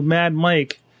it to Mad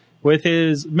Mike with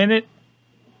his Minute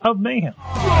of Mayhem.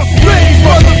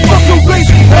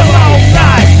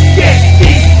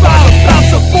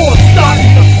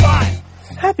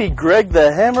 Happy Greg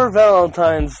the Hammer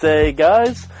Valentine's Day,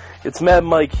 guys. It's Mad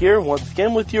Mike here once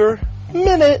again with your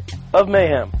Minute of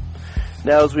Mayhem.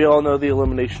 Now, as we all know, the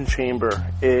Elimination Chamber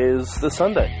is this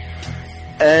Sunday.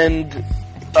 And,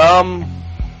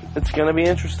 it's going to be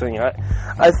interesting.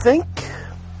 I think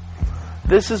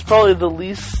this is probably the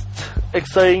least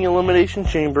exciting Elimination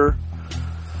Chamber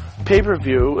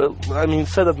pay-per-view,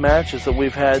 set of matches that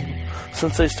we've had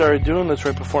since they started doing this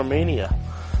right before Mania.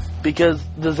 Because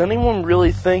does anyone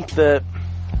really think that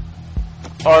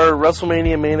our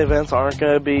WrestleMania main events aren't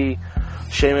going to be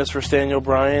Sheamus versus Daniel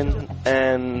Bryan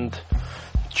and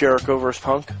Jericho versus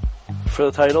Punk for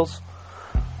the titles?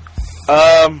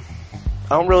 I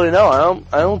don't really know.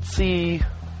 I don't see,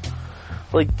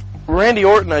 Randy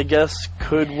Orton, I guess,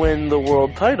 could win the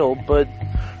world title, but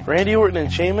Randy Orton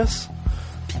and Sheamus,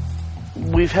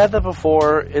 we've had that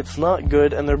before. It's not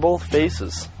good, and they're both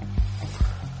faces.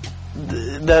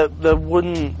 That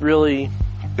wouldn't really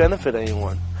benefit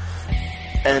anyone.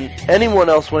 And anyone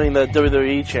else winning that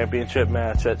WWE Championship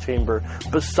match at Chamber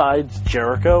besides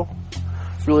Jericho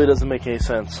really doesn't make any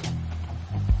sense.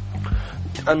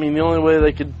 The only way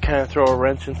they could kind of throw a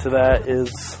wrench into that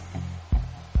is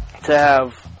to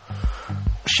have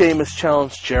Sheamus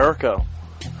challenge Jericho.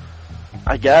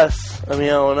 I guess. I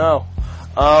don't know.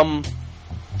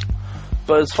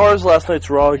 But as far as last night's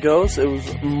Raw goes, it was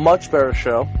a much better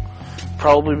show.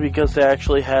 Probably because they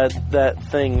actually had that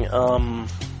thing,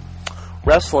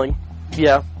 wrestling.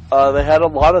 Yeah, they had a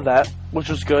lot of that, which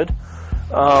was good.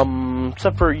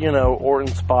 Except for,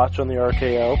 Orton's botch on the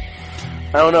RKO.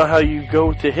 I don't know how you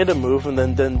go to hit a move and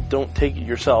then don't take it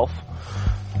yourself.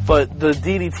 But the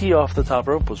DDT off the top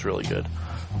rope was really good.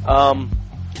 And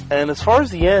as far as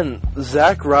the end,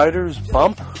 Zack Ryder's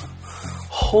bump,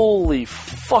 holy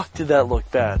fuck did that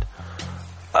look bad.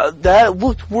 That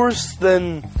looked worse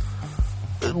than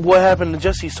what happened to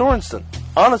Jesse Sorensen,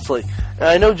 honestly. And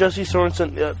I know Jesse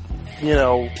Sorensen,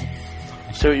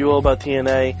 say what you will about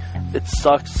TNA, it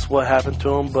sucks what happened to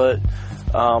him, but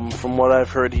from what I've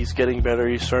heard, he's getting better.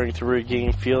 He's starting to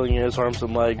regain feeling in his arms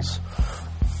and legs.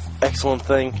 Excellent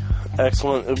thing.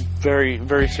 Excellent. Very,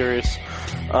 very serious.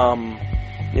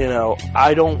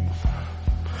 I don't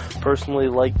personally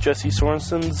like Jesse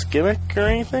Sorensen's gimmick or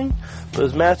anything, but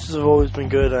his matches have always been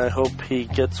good, and I hope he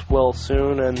gets well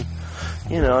soon. And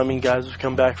guys have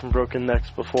come back from broken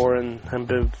necks before and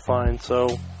been fine,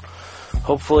 so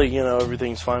hopefully,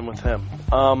 everything's fine with him.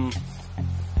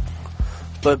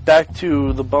 But back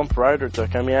to the bump Ryder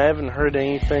took. I haven't heard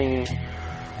anything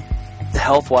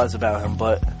health-wise about him,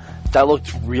 but that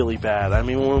looked really bad.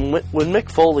 When Mick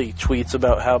Foley tweets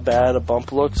about how bad a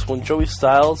bump looks, when Joey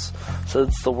Styles says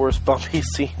it's the worst bump he's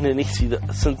seen in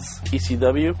since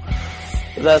ECW,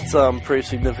 that's a pretty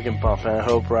significant bump, and I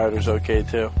hope Ryder's okay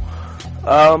too.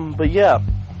 But yeah,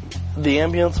 the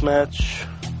ambulance match,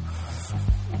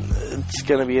 it's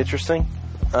going to be interesting.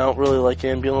 I don't really like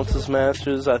ambulances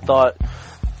matches. I thought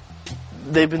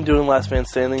they've been doing Last Man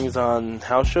Standings on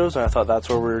house shows, and I thought that's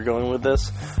where we were going with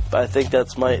this. But I think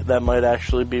that might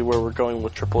actually be where we're going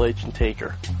with Triple H and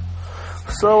Taker.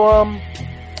 So,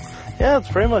 yeah, that's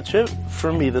pretty much it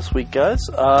for me this week, guys.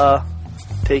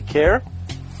 Take care.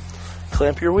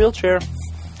 Clamp your wheelchair.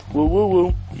 Woo, woo,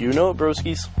 woo. You know it,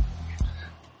 broskies.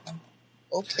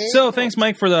 Okay. So thanks,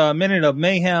 Mike, for the Minute of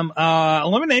Mayhem.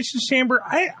 Elimination Chamber,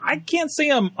 I can't say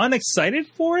I'm unexcited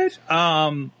for it.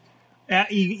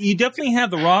 You definitely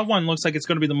have the Raw one. Looks like it's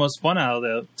going to be the most fun out of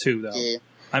the two, though. Yeah.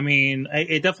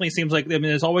 It definitely seems like,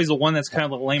 there's always the one that's kind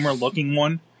of the lamer looking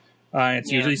one.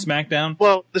 It's usually SmackDown.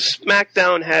 Well, the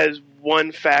SmackDown has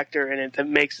one factor in it that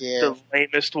makes it the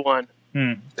lamest one.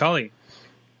 Cully.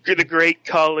 The Great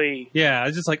Cully. Yeah,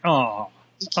 it's just like, oh.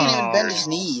 He can't even bend his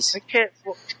knees.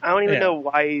 I don't even know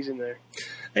why he's in there.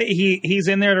 He's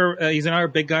in there he's another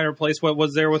big guy to replace what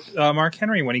was there with Mark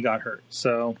Henry when he got hurt.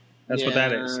 So that's what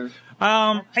that is.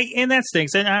 And that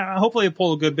stinks. And hopefully they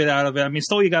pull a good bit out of it.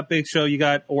 Still you got Big Show, you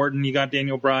got Orton, you got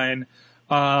Daniel Bryan.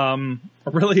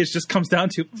 Really it just comes down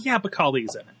to, but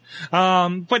Khali's in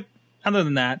it. But other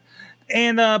than that,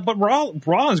 but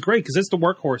Raw is great because it's the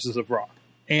workhorses of Raw.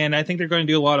 And I think they're going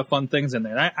to do a lot of fun things in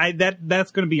there.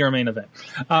 That's going to be our main event.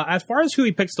 As far as who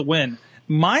he picks to win,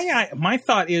 my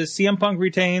thought is CM Punk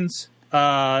retains,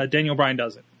 Daniel Bryan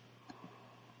doesn't.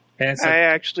 And so,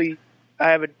 I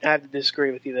have to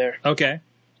disagree with you there. Okay.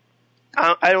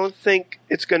 I don't think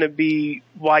it's going to be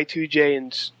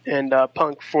Y2J and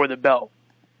Punk for the belt.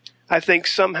 I think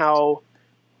somehow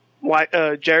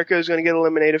Jericho's going to get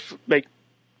eliminated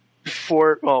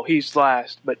before. Well, he's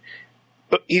last, but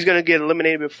he's going to get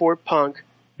eliminated before Punk,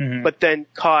 but then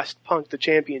cost Punk the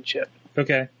championship.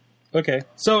 Okay.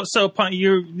 So Punk,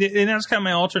 and that's kind of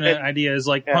my alternate idea is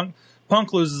like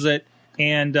Punk loses it,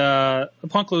 and they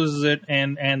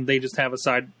just have a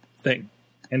side thing,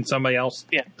 and somebody else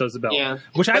does the belt. Yeah.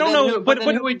 Which I don't know, but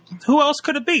who else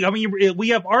could it be? I mean, we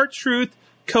have R-Truth,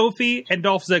 Kofi, and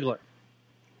Dolph Ziggler.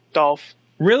 Dolph.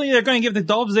 Really? They're going to give the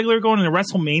Dolph Ziggler going into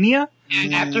WrestleMania?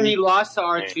 After he lost to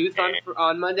R-Truth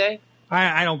on Monday?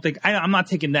 I don't think... I'm not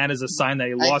taking that as a sign that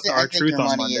he lost to R-Truth on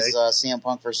Monday. I think your money is CM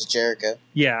Punk versus Jericho.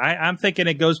 Yeah, I'm thinking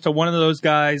it goes to one of those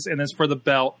guys, and it's for the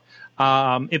belt.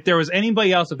 If there was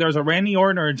anybody else, if there was a Randy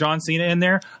Orton or a John Cena in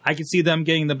there, I could see them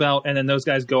getting the belt, and then those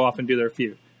guys go off and do their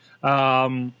feud.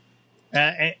 And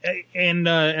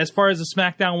as far as the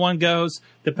SmackDown one goes,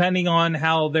 depending on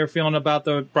how they're feeling about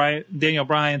the Daniel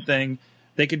Bryan thing,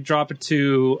 they could drop it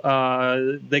to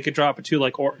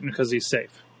like Orton because he's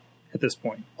safe at this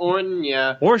point. Orton,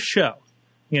 yeah, or Show,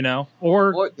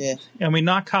 or I mean,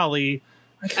 not Khali.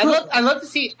 I love to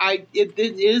see. It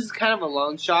is kind of a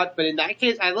long shot, but in that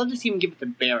case, I'd love to see him give it to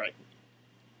Barrett.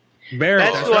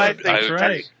 That's who I think. That's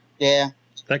right. Yeah.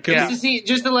 That could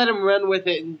just to let him run with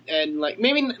it and like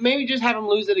maybe just have him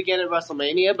lose it again at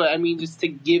WrestleMania, but I mean just to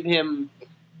give him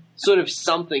sort of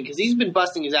something because he's been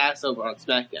busting his ass over on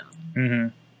SmackDown.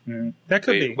 Mm-hmm. That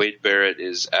could be. Wade Barrett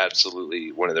is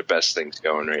absolutely one of their best things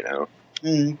going right now.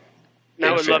 Mm-hmm.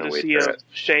 I would love to see a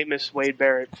Sheamus Wade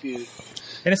Barrett feud.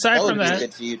 And aside from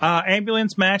that,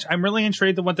 ambulance match, I'm really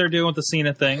intrigued in what they're doing with the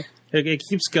Cena thing. It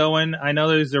keeps going. I know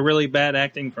there's a really bad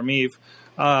acting from Eve.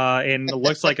 And it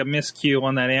looks like a miscue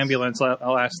on that ambulance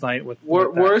last night.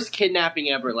 Worst kidnapping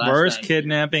ever last night. Worst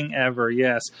kidnapping ever,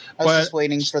 yes. I was just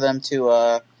waiting for them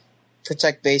to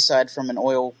protect Bayside from an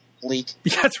oil leak.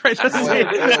 Yeah, that's right.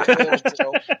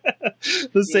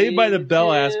 The Saved by the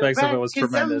Bell aspects of it was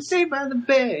tremendous. Saved by the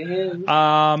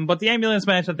Bell. But the ambulance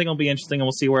match, I think, will be interesting, and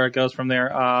we'll see where it goes from there.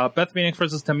 Beth Phoenix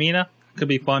versus Tamina could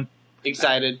be fun.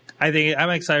 Excited. I'm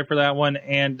excited for that one,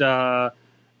 and that's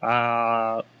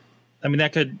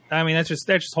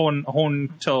just holding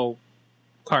until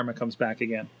Karma comes back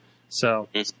again. So,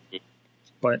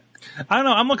 but I don't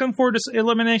know. I'm looking forward to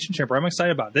Elimination Chamber. I'm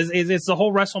excited about it. It's the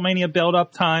whole WrestleMania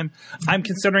build-up time. I'm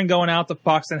considering going out to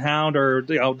Fox and Hound or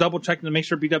double checking to make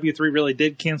sure BW3 really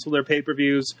did cancel their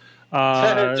pay-per-views.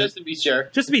 Just to be sure.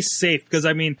 Just to be safe, because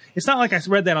I mean, it's not like I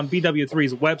read that on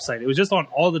BW3's website. It was just on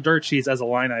all the dirt sheets as a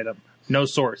line item, no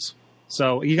source.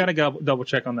 So you got to go double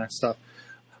check on that stuff.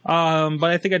 But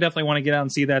I think I definitely want to get out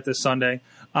and see that this Sunday.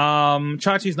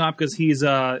 Chachi's not because he's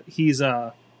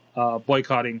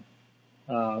boycotting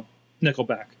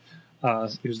Nickelback.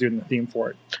 He was doing the theme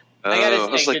for it. I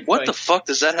was like, what the fuck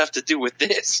does that have to do with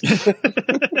this?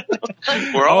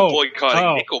 We're all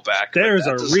boycotting Nickelback. There's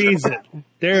a reason.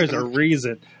 There's a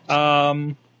reason.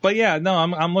 But yeah, no,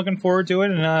 I'm looking forward to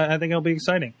it, and I think it'll be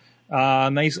exciting.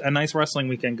 A nice wrestling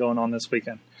weekend going on this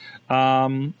weekend.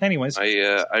 Anyways,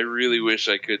 I really wish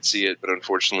I could see it, but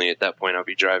unfortunately, at that point, I'll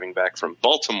be driving back from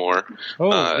Baltimore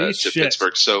to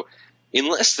Pittsburgh. So,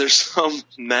 unless there's some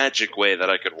magic way that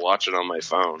I could watch it on my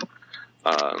phone,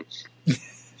 probably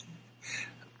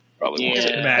won't see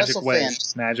it.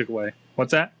 Magic way.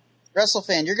 What's that?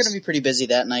 WrestleFan, you're going to be pretty busy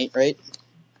that night, right?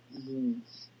 Isn't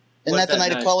that the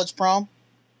night of college prom?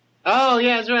 Oh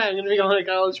yeah, that's right. I'm going to be going to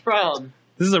college prom.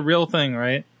 This is a real thing,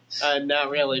 right? Not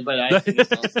really, but I think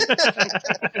it's awesome.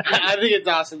 I think it's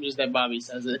awesome just that Bobby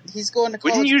says it. He's going to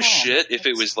college Wouldn't you prom. shit if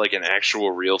it was like an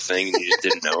actual real thing and you just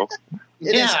didn't know?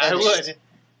 Yeah, I would.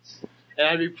 And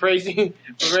I'd be praising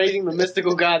the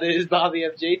mystical god that is Bobby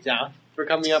F. J-Town for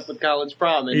coming up with college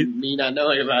prom and me not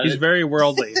knowing about it. He's very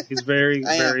worldly. He's very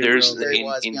worldly.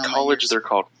 In college, they're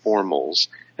called formals,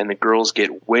 and the girls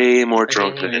get way more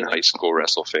drunk than in high school,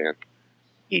 WrestleFan.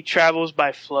 He travels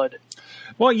by flood.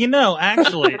 Well,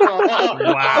 actually,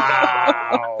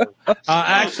 wow.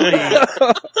 Actually,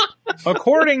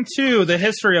 according to the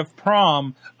history of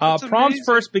prom, proms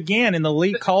first began in the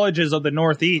elite colleges of the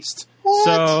Northeast. What?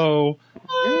 So,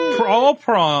 all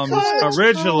proms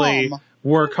originally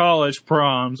were college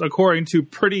proms, according to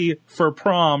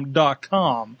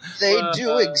prettyforprom.com. They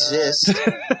do exist.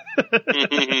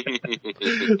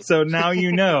 So now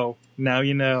you know. Now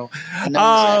you know.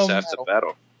 After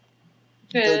battle.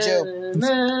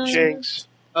 Joe. Jinx.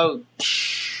 Oh.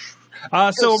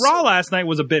 So Raw last night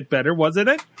was a bit better, wasn't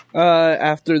it?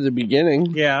 After the beginning.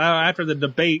 Yeah, after the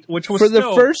debate, which was for the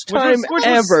first time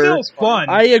ever. Was still fun.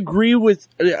 I agree with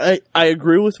Riz.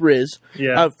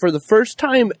 Yeah. For the first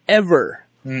time ever,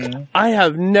 I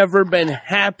have never been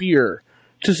happier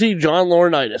to see John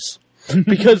Laurinaitis.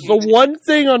 Because the one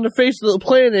thing on the face of the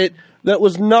planet that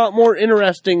was not more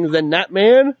interesting than that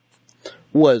man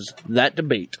was that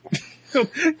debate. You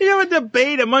have a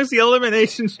debate amongst the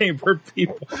Elimination Chamber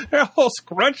people. They're all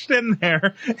scrunched in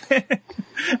there.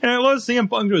 And I love CM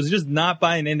Punk was just not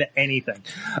buying into anything.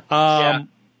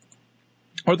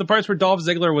 Or the parts where Dolph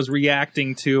Ziggler was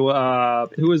reacting to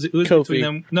who was Kofi. between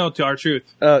them? No, to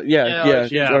R-Truth. Yeah.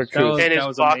 that was And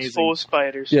his box amazing. full of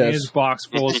spiders. Yeah. His box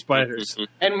full of spiders.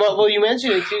 And well, you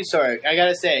mentioned it too. Sorry, I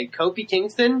gotta say, Kofi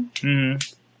Kingston, hmm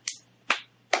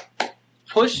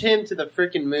push him to the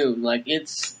freaking moon. Like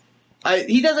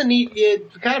he doesn't need.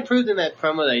 It kind of proved in that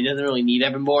promo that he doesn't really need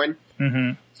Evan Bourne.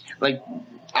 hmm Like,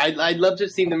 I'd love to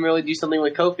see them really do something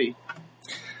with Kofi.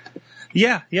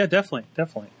 Yeah, definitely.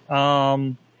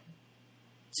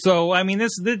 So I mean,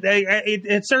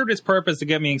 it served its purpose to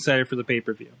get me excited for the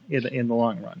pay-per-view in the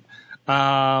long run.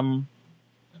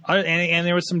 And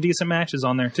there was some decent matches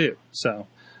on there too. So,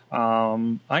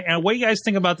 and what do you guys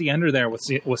think about the ender there with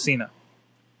Cena?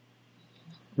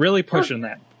 Really pushing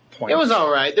that point. It was all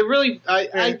right. They're really.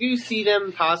 I do see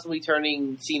them possibly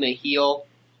turning Cena heel,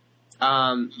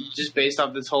 just based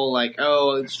off this whole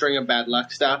string of bad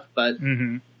luck stuff. But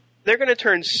They're going to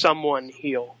turn someone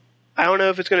heel. I don't know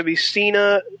if it's going to be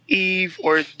Cena, Eve,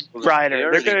 or Ryder.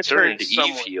 They're going to turn Eve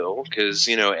someone heel because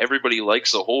everybody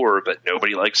likes a whore, but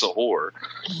nobody likes a whore.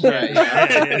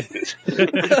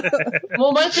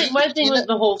 Well, my thing with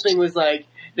the whole thing was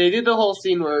they did the whole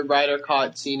scene where Ryder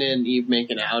caught Cena and Eve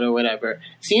making out or whatever.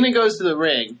 Cena goes to the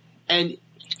ring and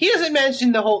he doesn't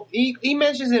mention the whole. He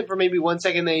mentions it for maybe 1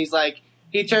 second. Then he's like,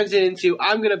 he turns it into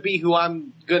 "I'm gonna be who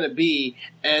I'm gonna be,"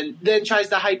 and then tries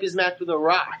to hype his match with The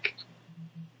Rock.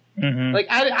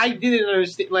 I didn't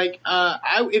understand.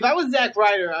 If I was Zack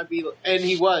Ryder, I'd be, and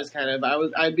he was kind of.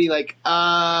 I'd be like,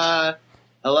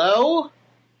 hello,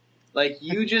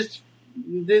 you just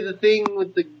did the thing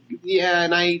with the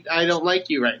and I don't like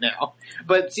you right now.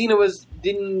 But Cena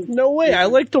didn't. No way. I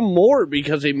liked him more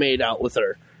because he made out with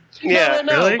her. Yeah,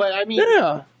 no, really? but I mean,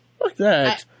 Yeah, like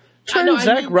that. Turn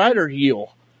Zack Ryder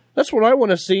heel. That's what I want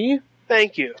to see.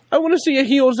 Thank you. I want to see a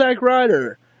heel Zack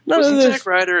Ryder. None of Wasn't this. Zack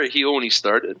Ryder a heel when he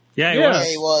started? Yeah, he Yeah. was.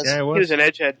 Yeah, he was. Yeah, he He was. was an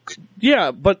edgehead.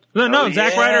 Yeah, but No,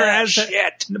 Zack Ryder as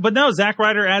Shit. Zack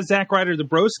Ryder as Zack Ryder the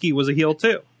Broski was a heel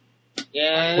too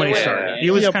yeah, when he yeah. started. He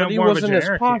was yeah, kind but of he more of a wasn't as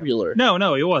generic heel. popular.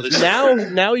 No, he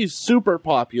wasn't. Now he's super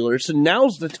popular, so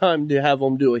now's the time to have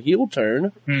him do a heel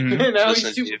turn. Mhm. Now Listen,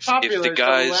 he's super if popular. the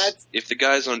guys so if the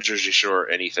guys on Jersey Shore are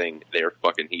anything, they're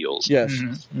fucking heels. Yes.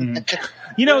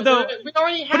 You know, though, we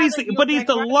already have but he's a heel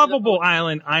the Zack Ryder, lovable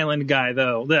though. island guy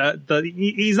though.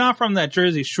 He's not from that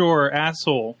Jersey Shore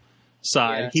asshole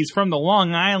side. Yeah. He's from the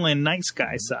Long Island nice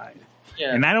guy side.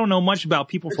 Yeah. And I don't know much about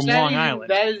people from Long Island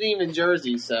That isn't even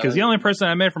Jersey, so because the only person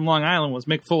I met from Long Island was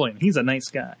Mick Foley, and he's a nice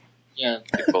guy. yeah.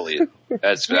 Fully.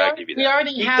 That's We, I'll give you we that.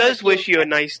 already He have does a wish heel you a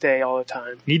nice day all the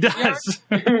time. He does.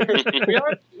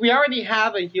 we already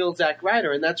have a heel Zack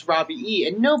Ryder, and that's Robbie E.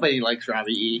 And nobody likes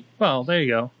Robbie E. Well, there you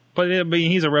go. But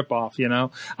he's a ripoff,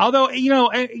 Although,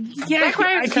 Zack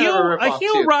Ryder's kind of a a ripoff,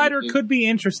 heel too, rider too. could be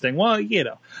interesting. Well,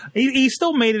 he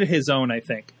still made it his own, I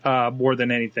think, more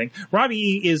than anything. Robbie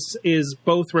E is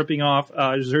both ripping off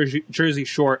Jersey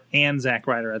Shore and Zack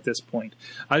Ryder at this point.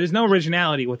 There's no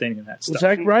originality with any of that stuff.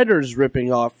 Zack Ryder's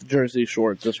ripping off Jersey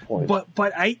Shore at this point.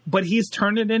 But he's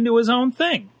turned it into his own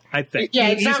thing. I think. Yeah,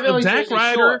 it's not really Zack Jersey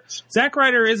Ryder. Shore. Zack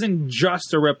Ryder isn't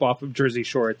just a ripoff of Jersey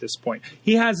Shore at this point.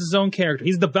 He has his own character.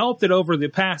 He's developed it over the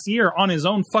past year on his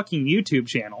own fucking YouTube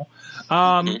channel.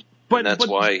 And that's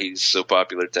why he's so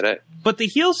popular today. But the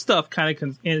heel stuff kind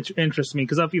of interests me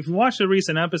because if you watch the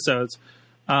recent episodes,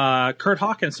 Kurt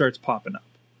Hawkins starts popping up.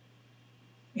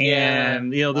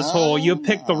 And, this whole you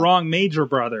picked the wrong major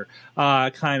brother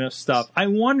kind of stuff. I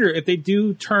wonder if they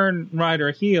do turn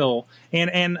Ryder heel.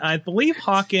 And I believe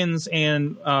Hawkins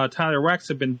and Tyler Rex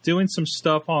have been doing some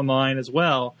stuff online as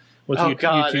well with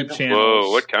YouTube channels.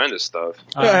 Whoa, what kind of stuff?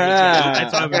 I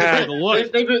thought it was worth a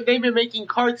look. They've been making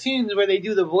cartoons where they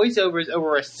do the voiceovers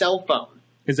over a cell phone.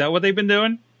 Is that what they've been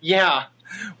doing? Yeah.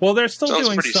 Well, they're still Sounds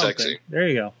doing pretty something. sexy. There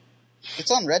you go.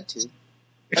 It's on RedTube.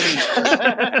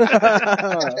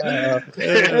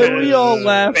 And we all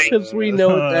laugh because we know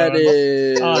what that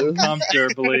is.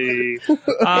 Uncomfortably.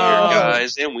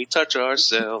 Guys, and we touch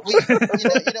ourselves.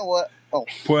 You know what? Oh,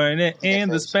 Putting it in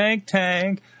the spank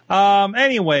tank.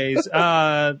 Anyways,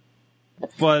 but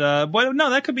no,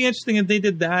 that could be interesting if they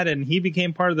did that and he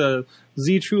became part of the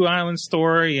Z True Island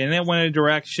story and it went in a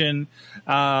direction.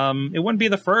 It wouldn't be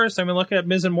the first. I mean, look at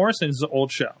Miz and Morrison's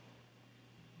old show.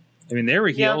 I mean, they were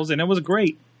heels and it was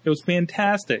great. It was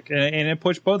fantastic. And it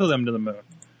pushed both of them to the moon,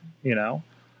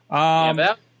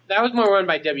 That that was more run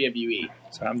by WWE.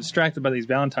 So I'm distracted by these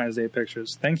Valentine's Day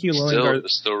pictures. Thank you, Lillian.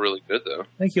 Still really good though.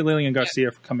 Thank you, Lillian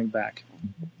Garcia, for coming back.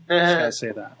 Just gotta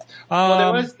say that.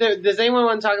 Well, does anyone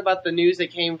want to talk about the news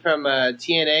that came from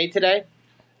TNA today?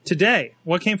 Today,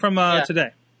 what came from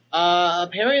today?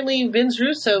 Apparently, Vince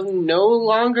Russo no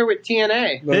longer with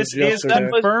TNA. This is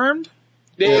confirmed.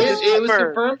 It was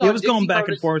confirmed. It was going back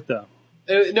and forth though.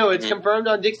 No, it's confirmed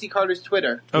on Dixie Carter's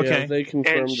Twitter. Okay, Yeah, they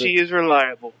confirmed And she it. is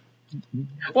reliable.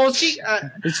 Well, she.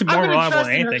 it's I'm more going to reliable trust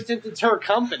than in her anything. since it's her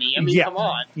company. I mean, Yeah. come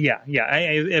on. Yeah.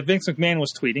 If Vince McMahon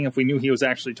was tweeting, if we knew he was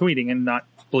actually tweeting and not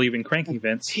believing Cranky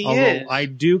Vince, He although is. I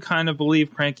do kind of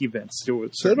believe Cranky Vince. So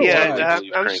do Yeah,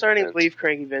 believe I'm Cranky starting to Vince. believe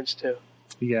Cranky Vince too.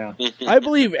 Yeah. I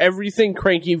believe everything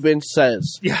Cranky Vince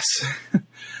says. Yes.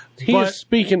 He But- is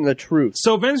speaking the truth.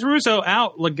 So Vince Russo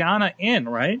out, Lagana in,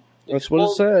 right? That's what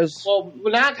it says. Well,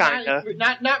 Kinda.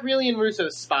 not really in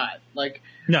Russo's spot. Like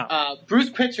No. Bruce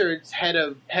Pritchard's head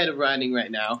of writing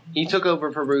right now. He took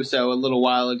over for Russo a little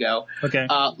while ago. Okay.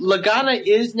 Lagana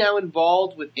is now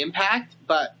involved with Impact,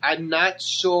 but I'm not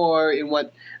sure in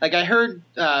what. Like I heard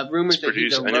rumors that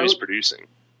he's a I know he's road- producing.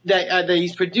 that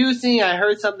he's producing. I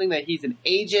heard something that he's an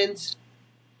agent,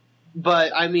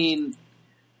 but I mean,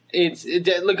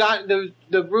 Lagana.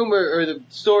 The rumor or the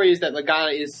story is that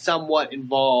Lagana is somewhat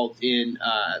involved in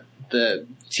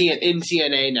in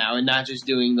TNA now, and not just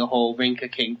doing the whole Rinka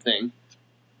King thing.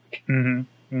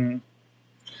 Mm-hmm.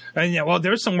 And yeah, well,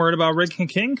 there's some word about Rick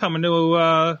King coming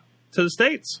to the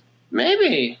States.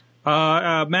 Maybe.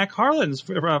 Mac Harlan's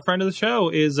friend of the show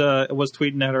was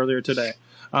tweeting that earlier today,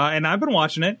 and I've been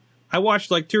watching it. I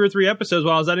watched like 2 or 3 episodes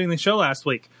while I was editing the show last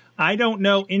week. I don't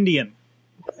know Indian.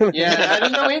 Yeah, I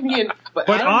don't know Indian, but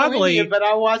I don't oddly, know Indian, but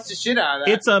I watched the shit out of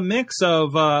that. It's a mix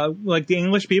of like the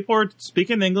English people are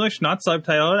speaking English, not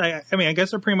subtitled. I mean, I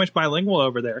guess they're pretty much bilingual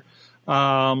over there.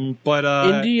 But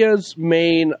India's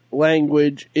main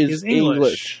language is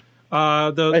English.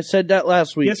 I said that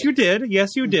last week. Yes, you did.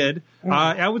 Yes, you did.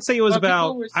 I would say it was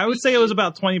Well, people were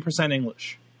about 20%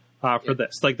 English for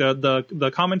this. Like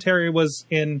the commentary was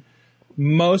in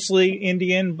mostly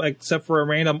Indian, except for a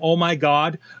random "Oh my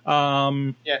God."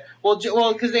 Yeah, well,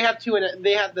 because they have two.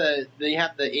 They have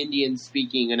the Indian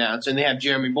speaking announcer, and they have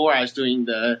Jeremy Borash doing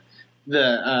the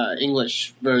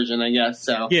English version, I guess.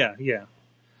 So Yeah.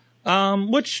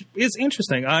 Which is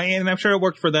interesting, and I'm sure it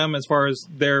worked for them as far as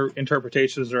their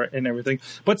interpretations and everything.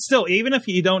 But still, even if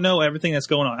you don't know everything that's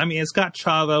going on, I mean, it's got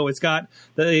Chavo, it's got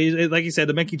like you said,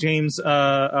 the Mickey James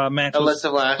match Alyssa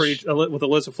Flash. with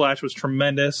Alyssa Flash was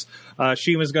tremendous.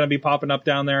 She was going to be popping up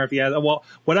down there if you had. Well,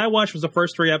 what I watched was the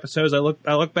first 3 episodes. I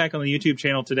looked back on the YouTube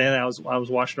channel today that I was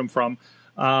watching them from.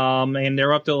 And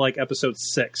they're up to like episode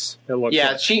 6. It looks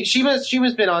yeah, like. she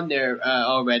must been on there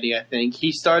already. I think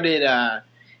he started.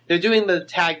 They're doing the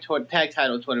tag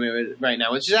title tournament right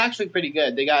now, which is actually pretty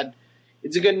good.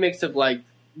 It's a good mix of like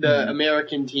the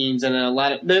American teams and a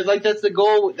lot of that's the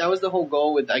goal. That was the whole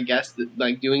goal with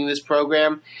like doing this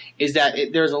program is that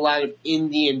there's a lot of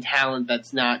Indian talent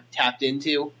that's not tapped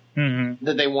into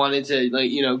that they wanted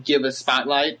to give a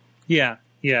spotlight. Yeah.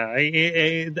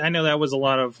 I know that was a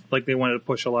lot of like they wanted to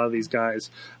push a lot of these guys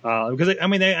because I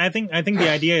mean I think the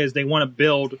idea is they want to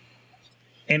build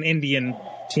an Indian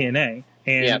TNA.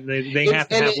 And they have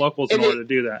to have locals in order to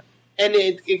do that. And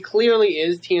it clearly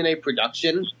is TNA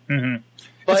production,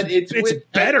 but it's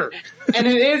better. And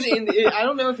it is. I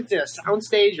don't know if it's in a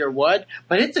soundstage or what,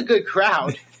 but it's a good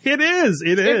crowd. It is.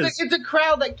 It's a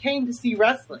crowd that came to see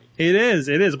wrestling. It is.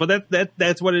 But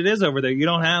that's what it is over there. You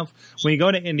don't have when you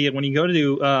go to India, when you go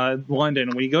to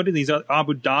London, when you go to these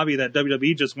Abu Dhabi that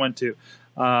WWE just went to.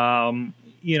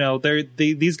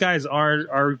 These guys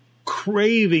are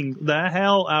craving the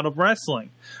hell out of wrestling,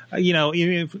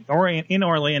 even or in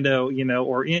Orlando,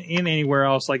 or in anywhere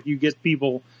else. Like you get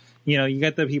people, you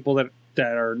get the people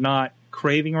that are not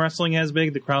craving wrestling as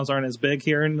big. The crowds aren't as big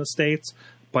here in the States,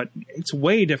 but it's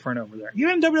way different over there.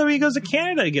 Even WWE goes to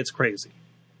Canada, it gets crazy.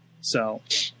 So,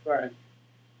 right.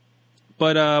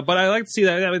 But I like to see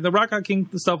that. I mean, the Rock Out King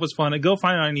stuff was fun. Go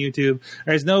find it on YouTube.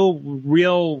 There's no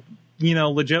real,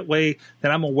 legit way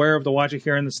that I'm aware of to watch it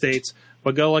here in the States.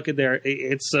 But go look at there.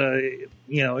 It's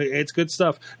it's good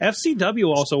stuff. FCW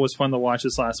also was fun to watch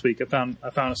this last week. I found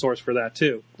a source for that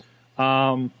too.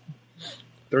 35.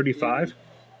 Is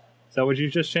that what you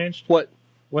just changed? What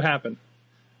happened?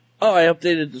 Oh, I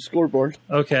updated the scoreboard.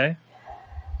 Okay.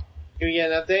 Can we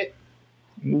get an update?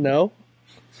 No.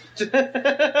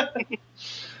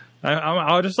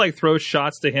 I'll just throw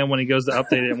shots to him when he goes to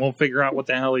update it, and we'll figure out what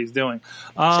the hell he's doing.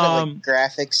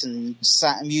 Graphics and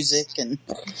music and.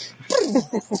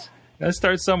 Let's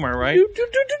start somewhere, right?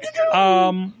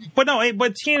 But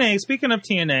TNA. Speaking of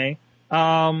TNA,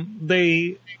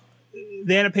 They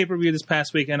had a pay-per-view this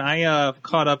past week, and I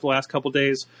caught up the last couple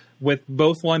days with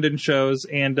both London shows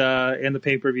and the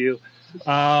pay-per-view.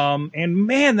 And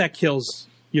man, that kills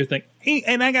your thing.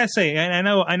 And I gotta say, and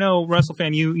I know,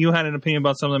 WrestleFan, you had an opinion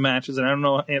about some of the matches, and I don't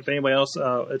know if anybody else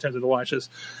attempted to watch this.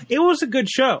 It was a good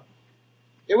show.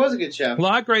 It was a good show. A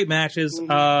lot of great matches.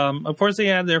 Of course, they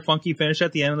had their funky finish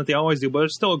at the end that they always do, but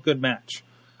it's still a good match.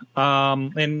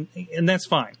 And that's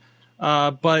fine.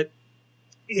 But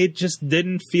it just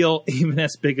didn't feel even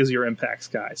as big as your Impacts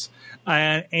guys.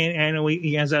 And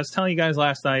we, as I was telling you guys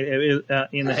last night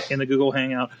in the Google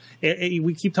Hangout,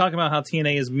 we keep talking about how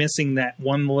TNA is missing that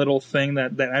one little thing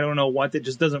that I don't know what, that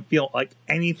just doesn't feel like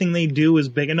anything they do is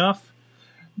big enough.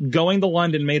 Going to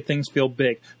London made things feel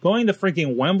big. Going to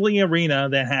freaking Wembley Arena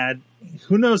that had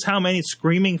who knows how many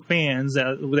screaming fans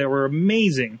that were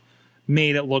amazing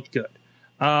made it look good.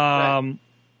 Right.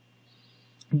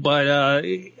 But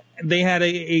they had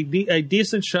a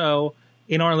decent show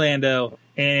in Orlando,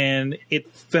 and it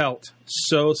felt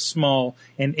so small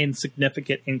and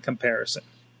insignificant in comparison.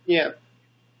 Yeah.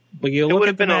 But you look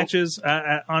at the matches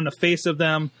on the face of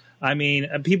them. I mean,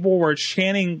 people were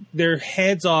chanting their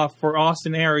heads off for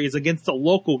Austin Aries against a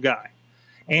local guy.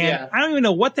 And I don't even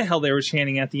know what the hell they were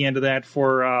chanting at the end of that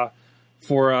for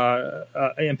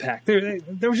Impact. They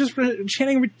were just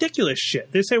chanting ridiculous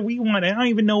shit. They said, "We want it." I don't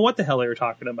even know what the hell they were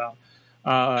talking about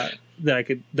that I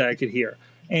could hear.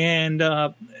 And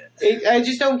I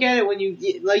just don't get it when you,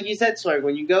 like you said, Sorg,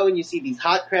 when you go and you see these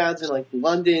hot crowds in like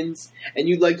London's, and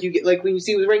you get like when you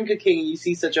see with Ring Ka King and you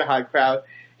see such a hot crowd.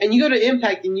 And you go to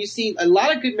Impact and you see a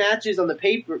lot of good matches on the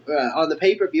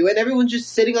pay-per-view, and everyone's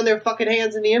just sitting on their fucking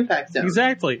hands in the Impact zone.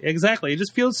 Exactly. It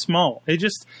just feels small.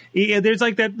 There's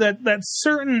like that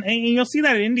certain, and you'll see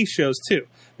that at indie shows too.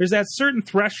 There's that certain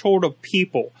threshold of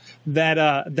people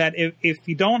that if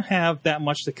you don't have that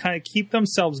much to kind of keep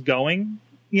themselves going,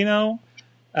 you'll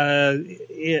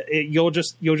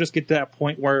just get to that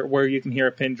point where you can hear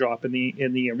a pin drop in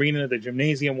the arena, the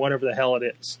gymnasium, whatever the hell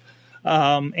it is.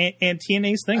 And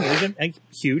TNA's thing isn't a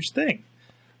huge thing.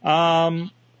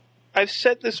 I've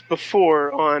said this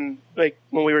before on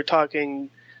when we were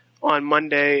talking on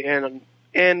Monday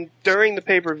and during the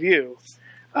pay-per-view.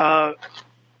 The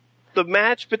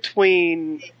match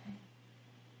between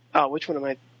which one am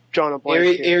I drawing a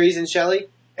blank here? Aries and Shelley.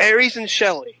 Aries and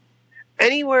Shelley.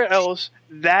 Anywhere else,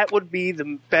 that would be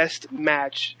the best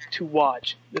match to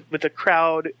watch with the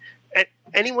crowd.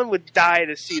 Anyone would die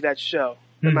to see that show.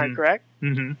 Am I correct?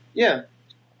 Mm-hmm. Yeah.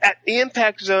 At the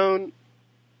Impact Zone,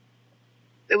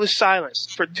 it was silent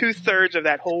for 2/3 of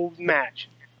that whole match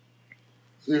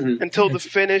until the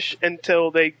finish. Until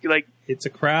they it's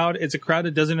a crowd. It's a crowd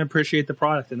that doesn't appreciate the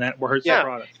product, and that hurts the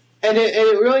product. And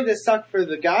it really does suck for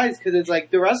the guys because it's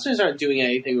like the wrestlers aren't doing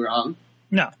anything wrong.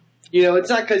 No. It's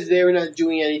not because they're not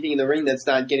doing anything in the ring that's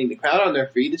not getting the crowd on their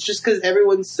feet. It's just because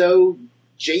everyone's so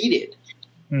jaded.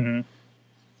 Mm-hmm.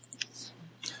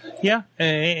 Yeah,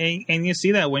 and you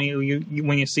see that when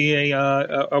you see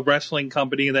a wrestling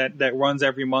company that runs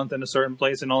every month in a certain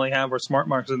place and only have our smart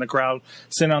marks in the crowd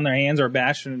sitting on their hands or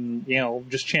bashing,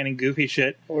 just chanting goofy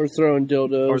shit or throwing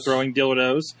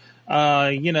dildos.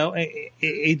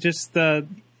 It just and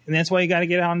that's why you got to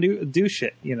get out and do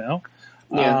shit. Yeah.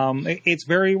 It's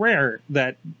very rare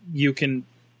that you can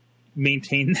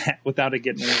maintain that without it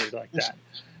getting weird like that.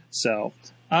 So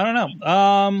I don't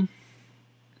know.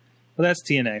 Well, that's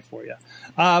TNA for you.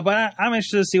 But I'm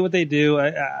interested to see what they do.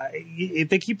 If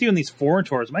they keep doing these foreign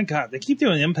tours, my God, they keep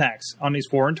doing Impacts on these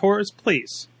foreign tours.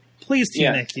 Please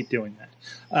TNA, keep doing that.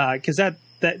 Because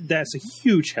that's a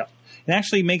huge help. It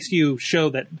actually makes you show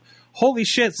that, holy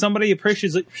shit, somebody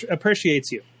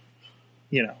appreciates you.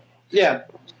 Yeah.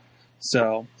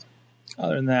 So,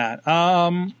 other than that,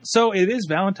 so it is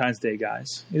Valentine's Day,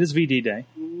 guys. It is VD Day.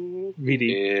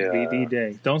 VD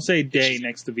Day. Don't say day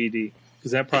next to VD.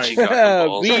 Because that probably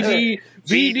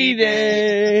VD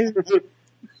Day.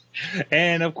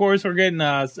 And of course, we're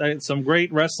getting some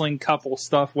great wrestling couple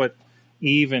stuff with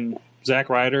Eve and Zack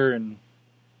Ryder and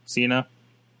Cena.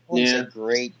 It's a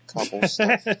great couple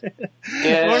stuff.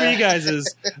 Yeah. What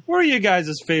are you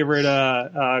guys' favorite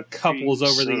couples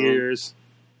over the years?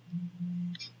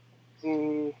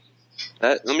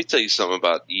 Let me tell you something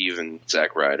about Eve and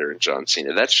Zack Ryder and John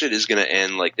Cena. That shit is going to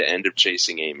end like the end of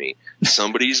Chasing Amy.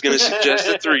 Somebody's going to suggest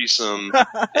a threesome,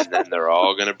 and then they're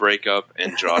all going to break up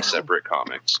and draw separate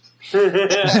comics.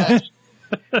 But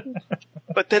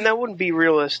then that wouldn't be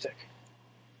realistic.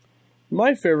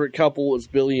 My favorite couple was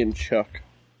Billy and Chuck.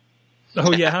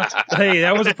 Oh yeah. Hey,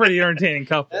 that was a pretty entertaining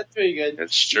couple. That's pretty good.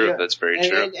 That's true. Yeah. That's very And,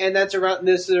 true. and that's around.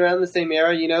 This is around the same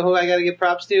era. You know who I got to give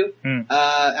props to?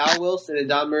 Al Wilson and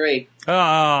Don Marie.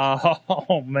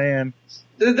 Oh man,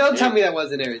 Don't tell me that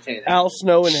wasn't entertaining. Al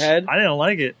Snow and Head. I didn't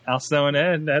like it. Al Snow and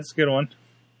Ed. That's a good one.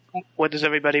 What does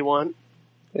everybody want?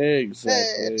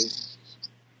 Exactly.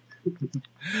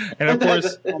 And of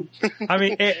course, I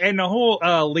mean, and the whole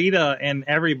Lita and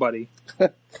everybody.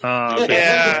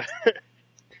 Yeah.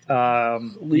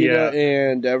 Lita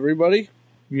and everybody.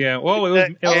 Yeah. Well,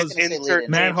 it was Insert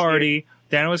Matt name Hardy.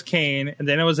 Then it was Kane, and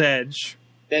then it was Edge.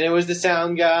 Then it was the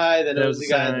sound guy. Then it was the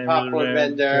guy in the popcorn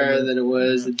vendor. Then it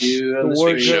was the dude on the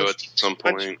wardrobe. Big street. show at some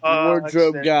point.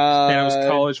 Wardrobe guy. Then it was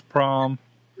college prom.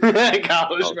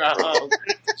 College Rob.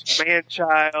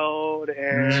 Man-child,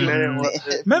 and then it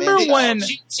was Remember when?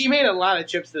 She made a lot of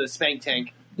trips to the spank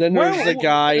tank. Then there's Well- the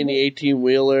guy in the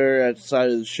 18-wheeler at the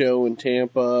side of the show in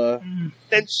Tampa.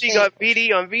 then she got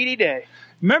VD on VD Day.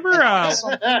 Remember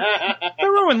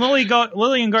when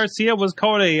Lillian Garcia was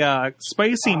called a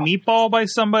spicy meatball by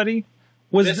somebody?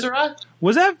 Viscera?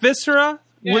 Was that Viscera?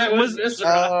 Yeah, it was Viscera.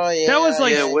 Oh, yeah. That was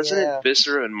like- Yeah, wasn't yeah. it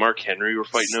Viscera and Mark Henry were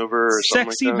fighting over or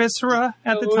something Sexy like that? Viscera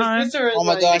at the It was time? Viscera, Oh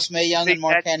my like- gosh, Mae Young Big and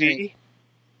Mark Fat Henry. VD.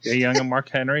 Yeah, Young and Mark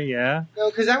Henry, yeah. No,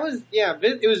 because that was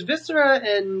it was Viscera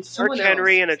and Mark someone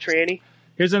Henry else. and a tranny.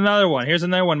 Here's another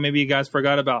one maybe you guys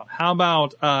forgot about. How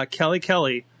about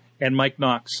Kelly and Mike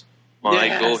Knox?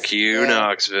 Michael Yes. Q.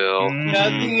 Knoxville.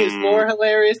 Nothing is more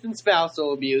hilarious than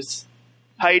spousal abuse.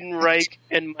 Heidenreich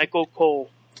and Michael Cole.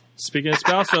 Speaking of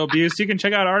spousal abuse, you can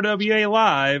check out RWA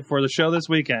Live for the show this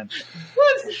weekend.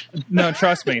 What? No,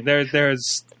 trust me. There's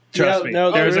trust me.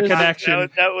 no, There's a there is- connection.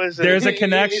 That was There's a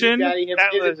connection, That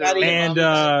was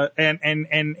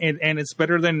and it's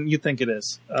better than you think it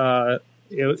is. How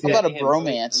about a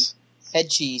bromance? Head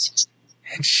cheese.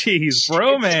 Jeez,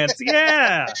 romance,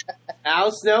 yeah,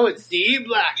 Al Snow and Steve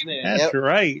Blackman. that's Yep.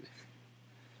 right.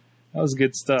 That was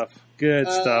good stuff. Good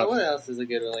stuff. What else is a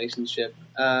good relationship?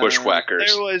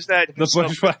 Bushwhackers. There was that. The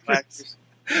Bushwhackers.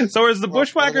 So is the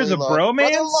Bushwhackers a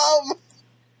bromance? Love.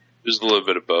 There's a little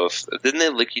bit of both. Didn't they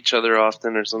lick each other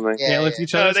often or something? Yeah, lift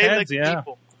each No, other's they heads. licked Yeah.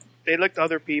 people. They licked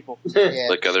other people. Yeah.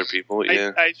 Like other people,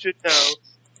 yeah. I should know.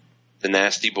 The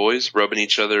nasty boys rubbing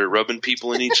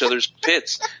people in each other's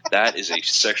pits. That is a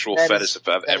sexual That fetish is- if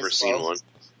I've that ever is seen love.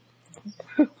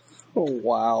 one. Oh,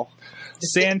 wow.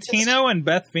 Santino and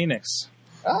Beth Phoenix.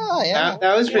 Oh, yeah.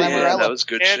 that was pretty Yeah, good. Glamourella. that was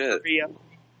good And shit. Maria.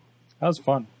 That was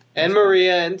fun. And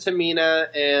Maria and Tamina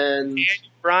and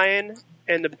Brian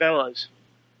and the Bellas.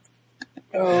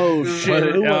 Oh, shit.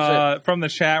 Who was From the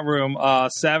chat room,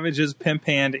 Savage's Pimp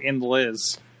Hand and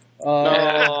Liz. it?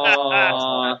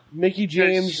 Aw. Mickey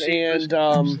James She was-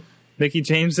 and, Mickey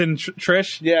James and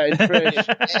Trish. yeah, and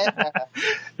Trish.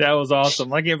 That was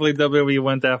awesome. I can't believe WWE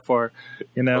went that far.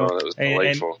 You know, Oh, that was and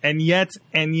delightful.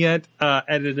 yet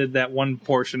edited that one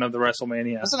portion of the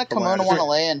WrestleMania. Wasn't it Kimono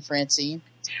Wanalea and Francine?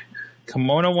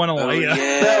 Kimono Oh, Wanalea.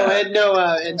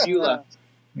 And Beulah.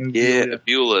 Yeah,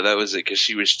 Beulah, that was it, because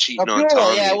she was cheating Oh, on Beulah,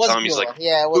 Tommy, yeah, it and was Tommy's Beulah. like,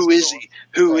 Yeah, it was who is Beulah. he?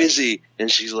 Who Right. is he? And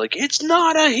she's like, it's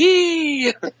not a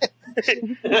he!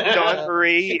 Don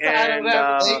Marie and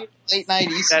Late night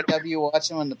ECW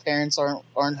watching when the parents aren't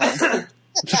home.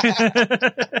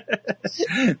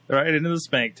 Right into the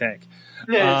spank tank.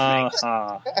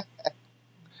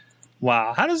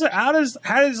 Wow. How does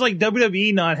like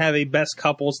WWE not have a best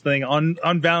couples thing on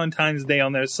Valentine's Day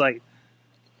on their site?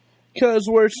 Because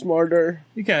we're smarter.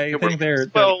 Okay, I think they're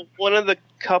well, one of the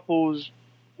couples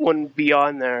wouldn't be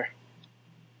on there.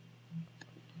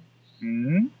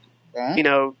 Hmm? Right? You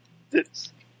know,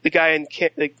 the guy in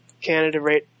the Canada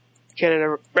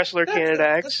Wrestler Canada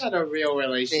That's X. not a real Shane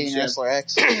relationship. Wrestler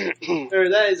X. Or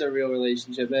that is a real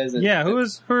relationship, isn't it? Yeah, who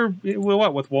is her?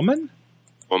 What with woman?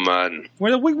 Woman.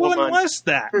 Where we wouldn't Woman. list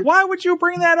that. Why would you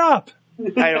bring that up?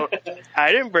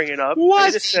 I didn't bring it up. What?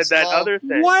 I just said that other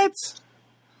thing. What?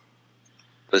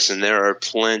 Listen, there are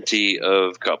plenty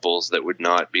of couples that would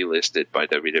not be listed by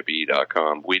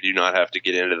WWE.com. We do not have to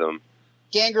get into them.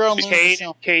 Gangrel and Luna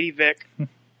Vachon. Katie Vick.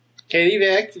 Katie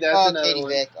Vick, that's Oh, another Katie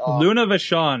one. Vick. Oh, Luna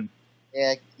Vachon.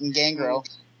 yeah, and Gangrel.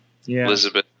 Yeah.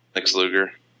 Elizabeth Lex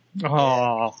Luger.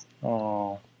 Oh.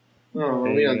 Oh, we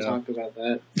don't Yeah. talk about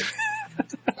that.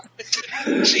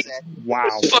 See,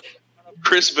 Wow.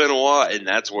 Chris Benoit, and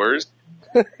that's worse.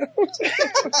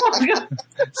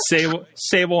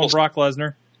 Sable and Brock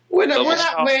Lesnar. We're not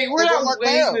Double weighing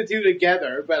the two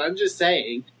together, but I'm just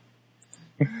saying.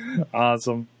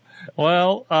 Awesome.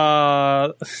 Well,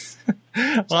 on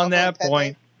that Pepe.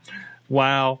 point,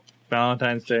 wow,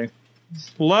 Valentine's Day.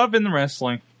 Love in the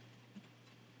wrestling.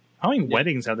 How many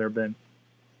weddings have there been?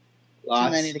 Too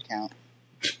Lots. many to count.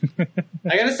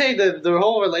 I gotta say, the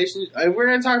whole relationship. We're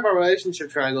gonna talk about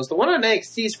relationship triangles. The one on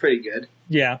NXT is pretty good.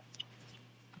 Yeah.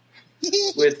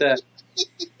 With Too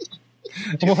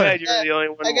What? bad you're the only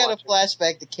one I got a watching.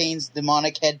 flashback to Kane's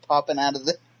demonic head popping out of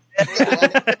the.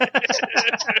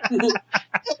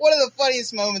 One of the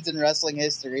funniest moments in wrestling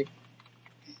history.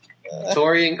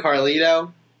 Tori and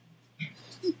Carlito.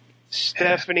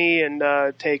 Stephanie and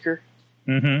Taker.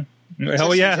 Mm-hmm.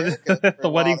 Oh yeah, Jericho for the a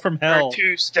wedding while. from Or hell.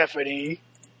 to Stephanie.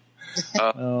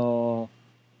 Oh,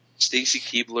 Stacy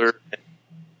Keibler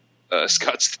and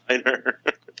Scott Steiner.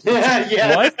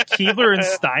 Yeah. what? Keebler and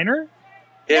Steiner?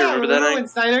 Yeah, remember that when night?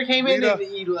 Steiner came in Rita.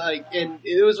 and and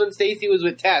it was when Stacy was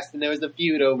with Test, and there was a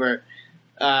feud over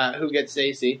who gets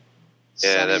Stacy,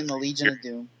 Yeah, Sonny that- and the Legion of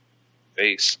Doom.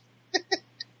 Face.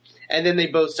 and then they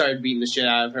both started beating the shit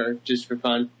out of her just for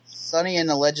fun, Sonny and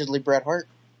allegedly Bret Hart.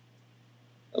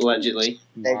 allegedly.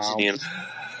 Wow. Ian.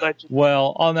 Legend.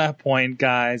 Well, on that point,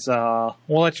 guys, we'll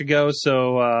let you go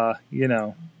so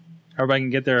everybody can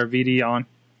get their VD on.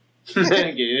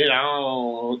 Get it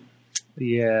out.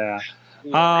 Yeah.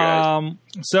 guys.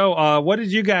 So, what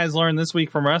did you guys learn this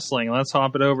week from wrestling? Let's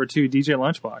hop it over to DJ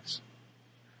Lunchbox.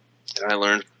 I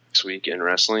learned this week in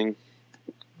wrestling.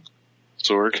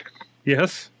 Sorg.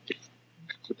 Yes.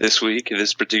 This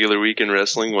particular week in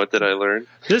wrestling, what did I learn?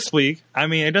 This week. I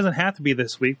mean, it doesn't have to be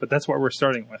this week, but that's what we're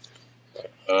starting with.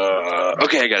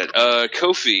 Okay, I got it.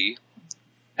 Kofi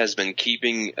has been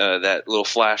keeping that little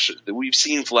flash. We've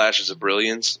seen flashes of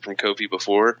brilliance from Kofi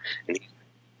before, and he's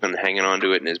been hanging on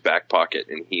to it in his back pocket,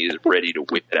 and he is ready to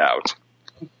whip it out.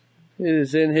 It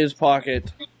is in his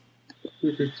pocket.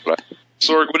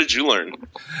 Sorg, what did you learn?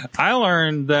 I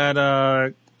learned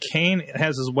that Kane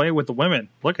has his way with the women.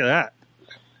 Look at that.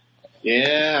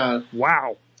 Yeah.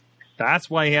 Wow. That's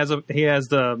why he has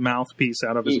the mouthpiece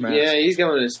out of his mask. Yeah, he's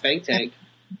going to spank tank.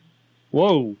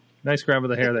 Whoa. Nice grab of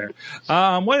the hair there.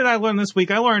 What did I learn this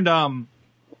week? I learned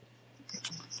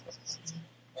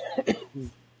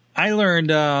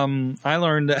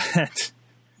that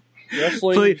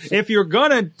Wrestling. if you're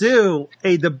gonna do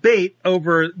a debate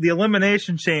over the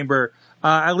Elimination Chamber,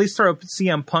 at least throw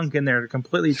CM Punk in there to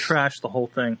completely trash the whole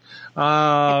thing.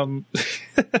 That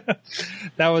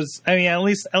was, I mean, at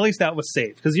least that was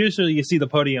safe, because usually you see the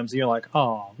podiums and you're like,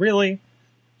 oh, really?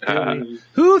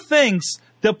 Who thinks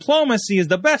diplomacy is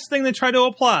the best thing to try to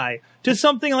apply to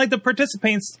something like the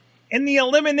participants in the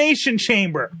Elimination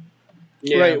Chamber?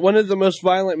 Yeah. Right, one of the most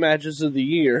violent matches of the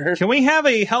year. Can we have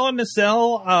a Hell in a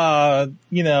Cell, Hell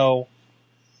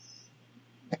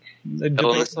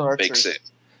Archer. Big save.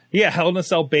 Yeah, Hell in a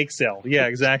Cell bake sale. Yeah,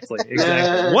 exactly.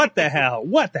 What the hell?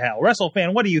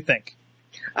 WrestleFan, what do you think?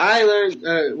 I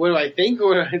learned, what do I think?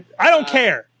 I don't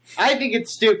care. I think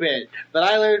it's stupid, but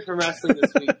I learned from wrestling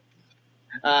this week.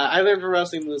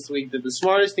 That the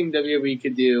smartest thing WWE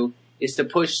could do is to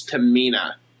push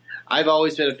Tamina. I've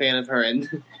always been a fan of her, and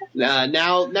now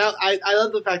I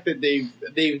love the fact that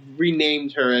they've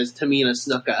renamed her as Tamina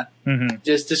Snuka,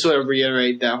 just to sort of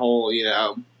reiterate that whole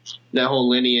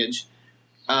lineage.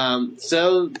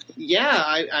 So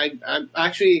yeah, I'm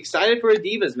actually excited for a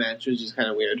Divas match, which is kind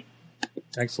of weird.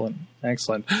 Excellent.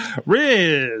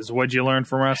 Riz, what'd you learn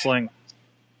from wrestling?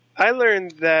 I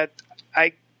learned that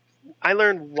I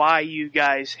learned why you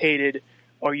guys hated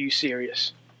Are You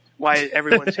Serious? Why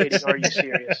everyone's hating Are You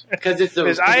Serious?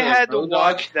 Because I had to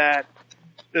watch that.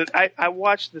 I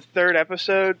watched the third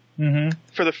episode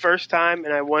for the first time,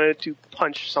 and I wanted to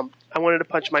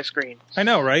punch my screen. I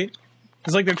know, right?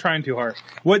 It's like they're trying too hard.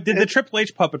 What did the Triple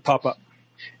H puppet pop up?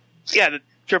 Yeah, the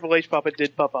Triple H puppet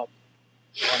did pop up.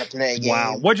 Want to play a game?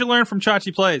 Wow. What'd you learn from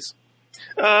Chachi Plays?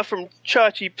 From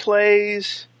Chachi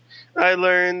Plays, I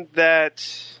learned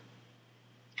that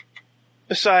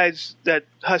besides that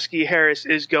Husky Harris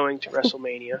is going to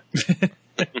WrestleMania,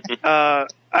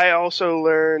 I also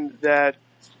learned that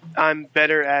I'm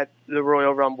better at the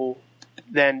Royal Rumble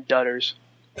than Dutters.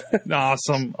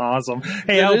 Awesome.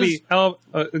 Hey, That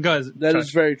LB, guys, That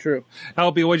is very true.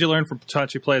 LB, what'd you learn from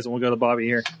Chachi Plays? And we'll go to Bobby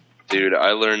here. Dude,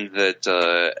 I learned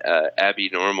that Abby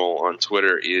Normal on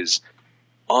Twitter is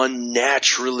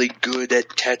unnaturally good at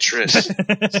Tetris.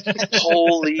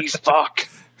 Holy fuck.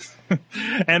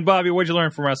 And Bobby, what'd you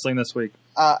learn from wrestling this week?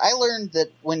 I learned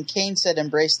that when Kane said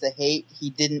embrace the hate, he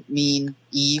didn't mean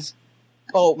Eve.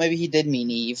 Oh, maybe he did mean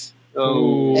Eve.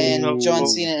 Oh. And John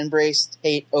Cena embraced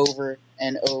hate over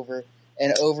and over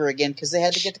and over again because they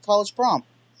had to get to college prom.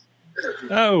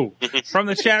 Oh, from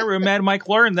the chat room, Mad Mike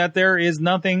learned that there is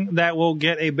nothing that will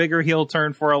get a bigger heel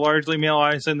turn for a largely male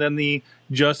audience than the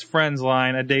Just Friends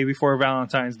line a day before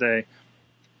Valentine's Day.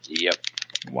 Yep.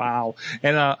 Wow.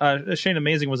 And Shane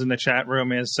Amazing was in the chat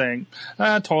room is saying,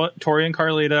 Tori and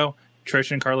Carlito,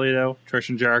 Trish and Carlito, Trish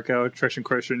and Jericho, Trish and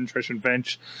Christian, Trish and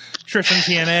Vince, Trish and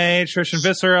TNA, Trish and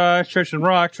Viscera, Trish and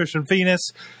Rock, Trish and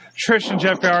Venus, Trish and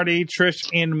Jeff Hardy, Trish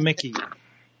and Mickey.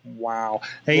 Wow.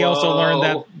 They also learned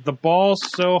that the ball's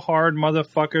so hard,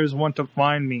 motherfuckers want to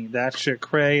find me. That shit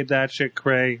cray, that shit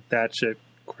cray, that shit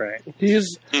cray.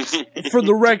 He's, for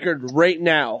the record, right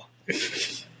now.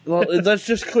 Well, let's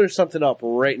just clear something up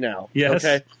right now. Yes.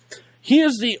 Okay. He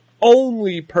is the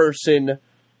only person,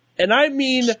 and I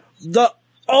mean the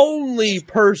only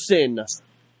person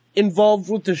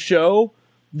involved with the show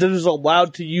that is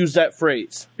allowed to use that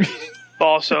phrase.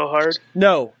 Ball so hard.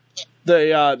 No,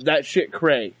 that shit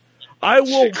cray. I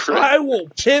will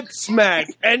pip smack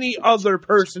any other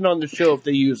person on the show if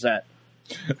they use that.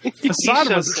 Facade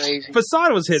crazy.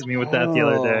 was hitting me with that the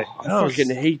other day. I fucking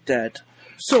hate that.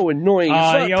 So annoying.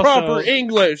 It's he not also- proper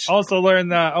English. Also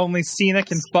learned that only Cena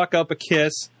can fuck up a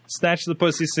kiss. Snatch the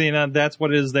pussy, Cena. That's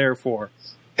what it is there for.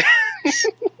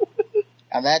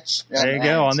 Now that's There you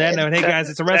go. On that note, hey guys,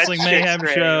 it's a Wrestling That Mayhem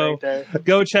shit's show. great right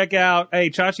Go check out,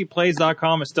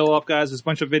 ChachiPlays.com is still up, guys. There's a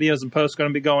bunch of videos and posts going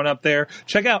to be going up there.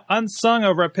 Check out Unsung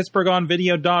over at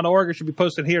PittsburghOnVideo.org. It should be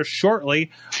posted here shortly,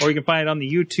 or you can find it on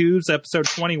the YouTubes, episode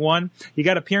 21. You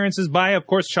got appearances by, of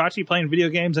course, Chachi playing video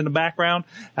games in the background,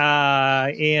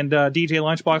 and DJ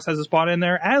Lunchbox has a spot in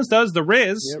there, as does the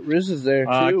Riz. Yeah, Riz is there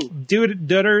too.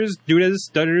 Dudders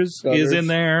is in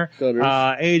there.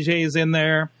 Dudders. AJ is in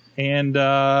there. And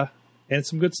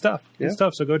some good stuff. Good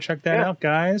stuff. So go check that out,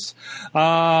 guys.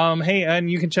 Hey,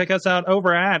 and you can check us out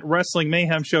over at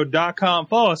WrestlingMayhemShow.com.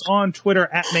 Follow us on Twitter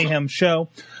at Mayhem Show.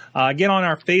 Get on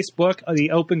our Facebook, the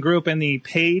open group and the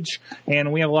page,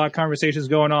 and we have a lot of conversations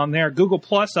going on there. Google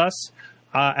Plus us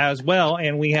as well,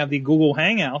 and we have the Google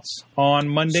Hangouts on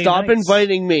Monday Stop nights.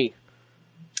 inviting me.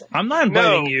 I'm not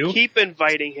inviting No, you. keep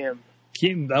inviting him.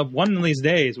 One of these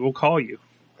days, we'll call you.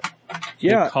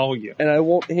 Yeah, We'll call you. and I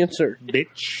won't answer.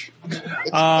 Bitch.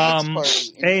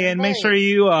 It's Hey, and make sure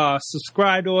you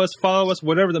subscribe to us, follow us,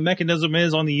 whatever the mechanism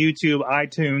is on the YouTube,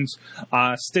 iTunes,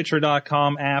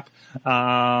 Stitcher.com app,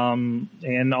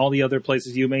 and all the other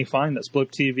places you may find us.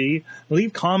 Blip TV.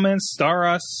 Leave comments, star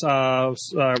us,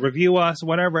 review us,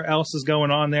 whatever else is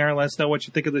going on there. Let us know what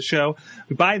you think of the show.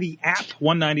 Buy the app,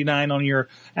 $1.99 on your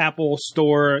Apple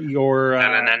Store, your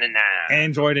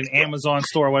Android and Amazon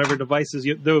Store, whatever devices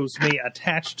those may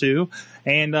attach to,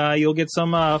 and you'll get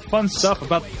some fun stuff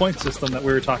about the point system that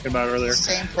we were talking about earlier.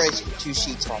 Same price for 2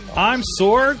 sheets on them. I'm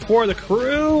Sorg for the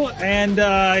crew, and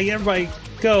everybody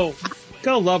go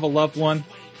love a loved one.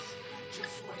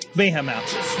 Mayhem out.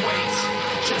 Just wait,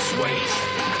 just wait,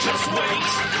 just wait,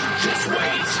 just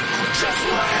wait, just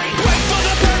wait. Wait for the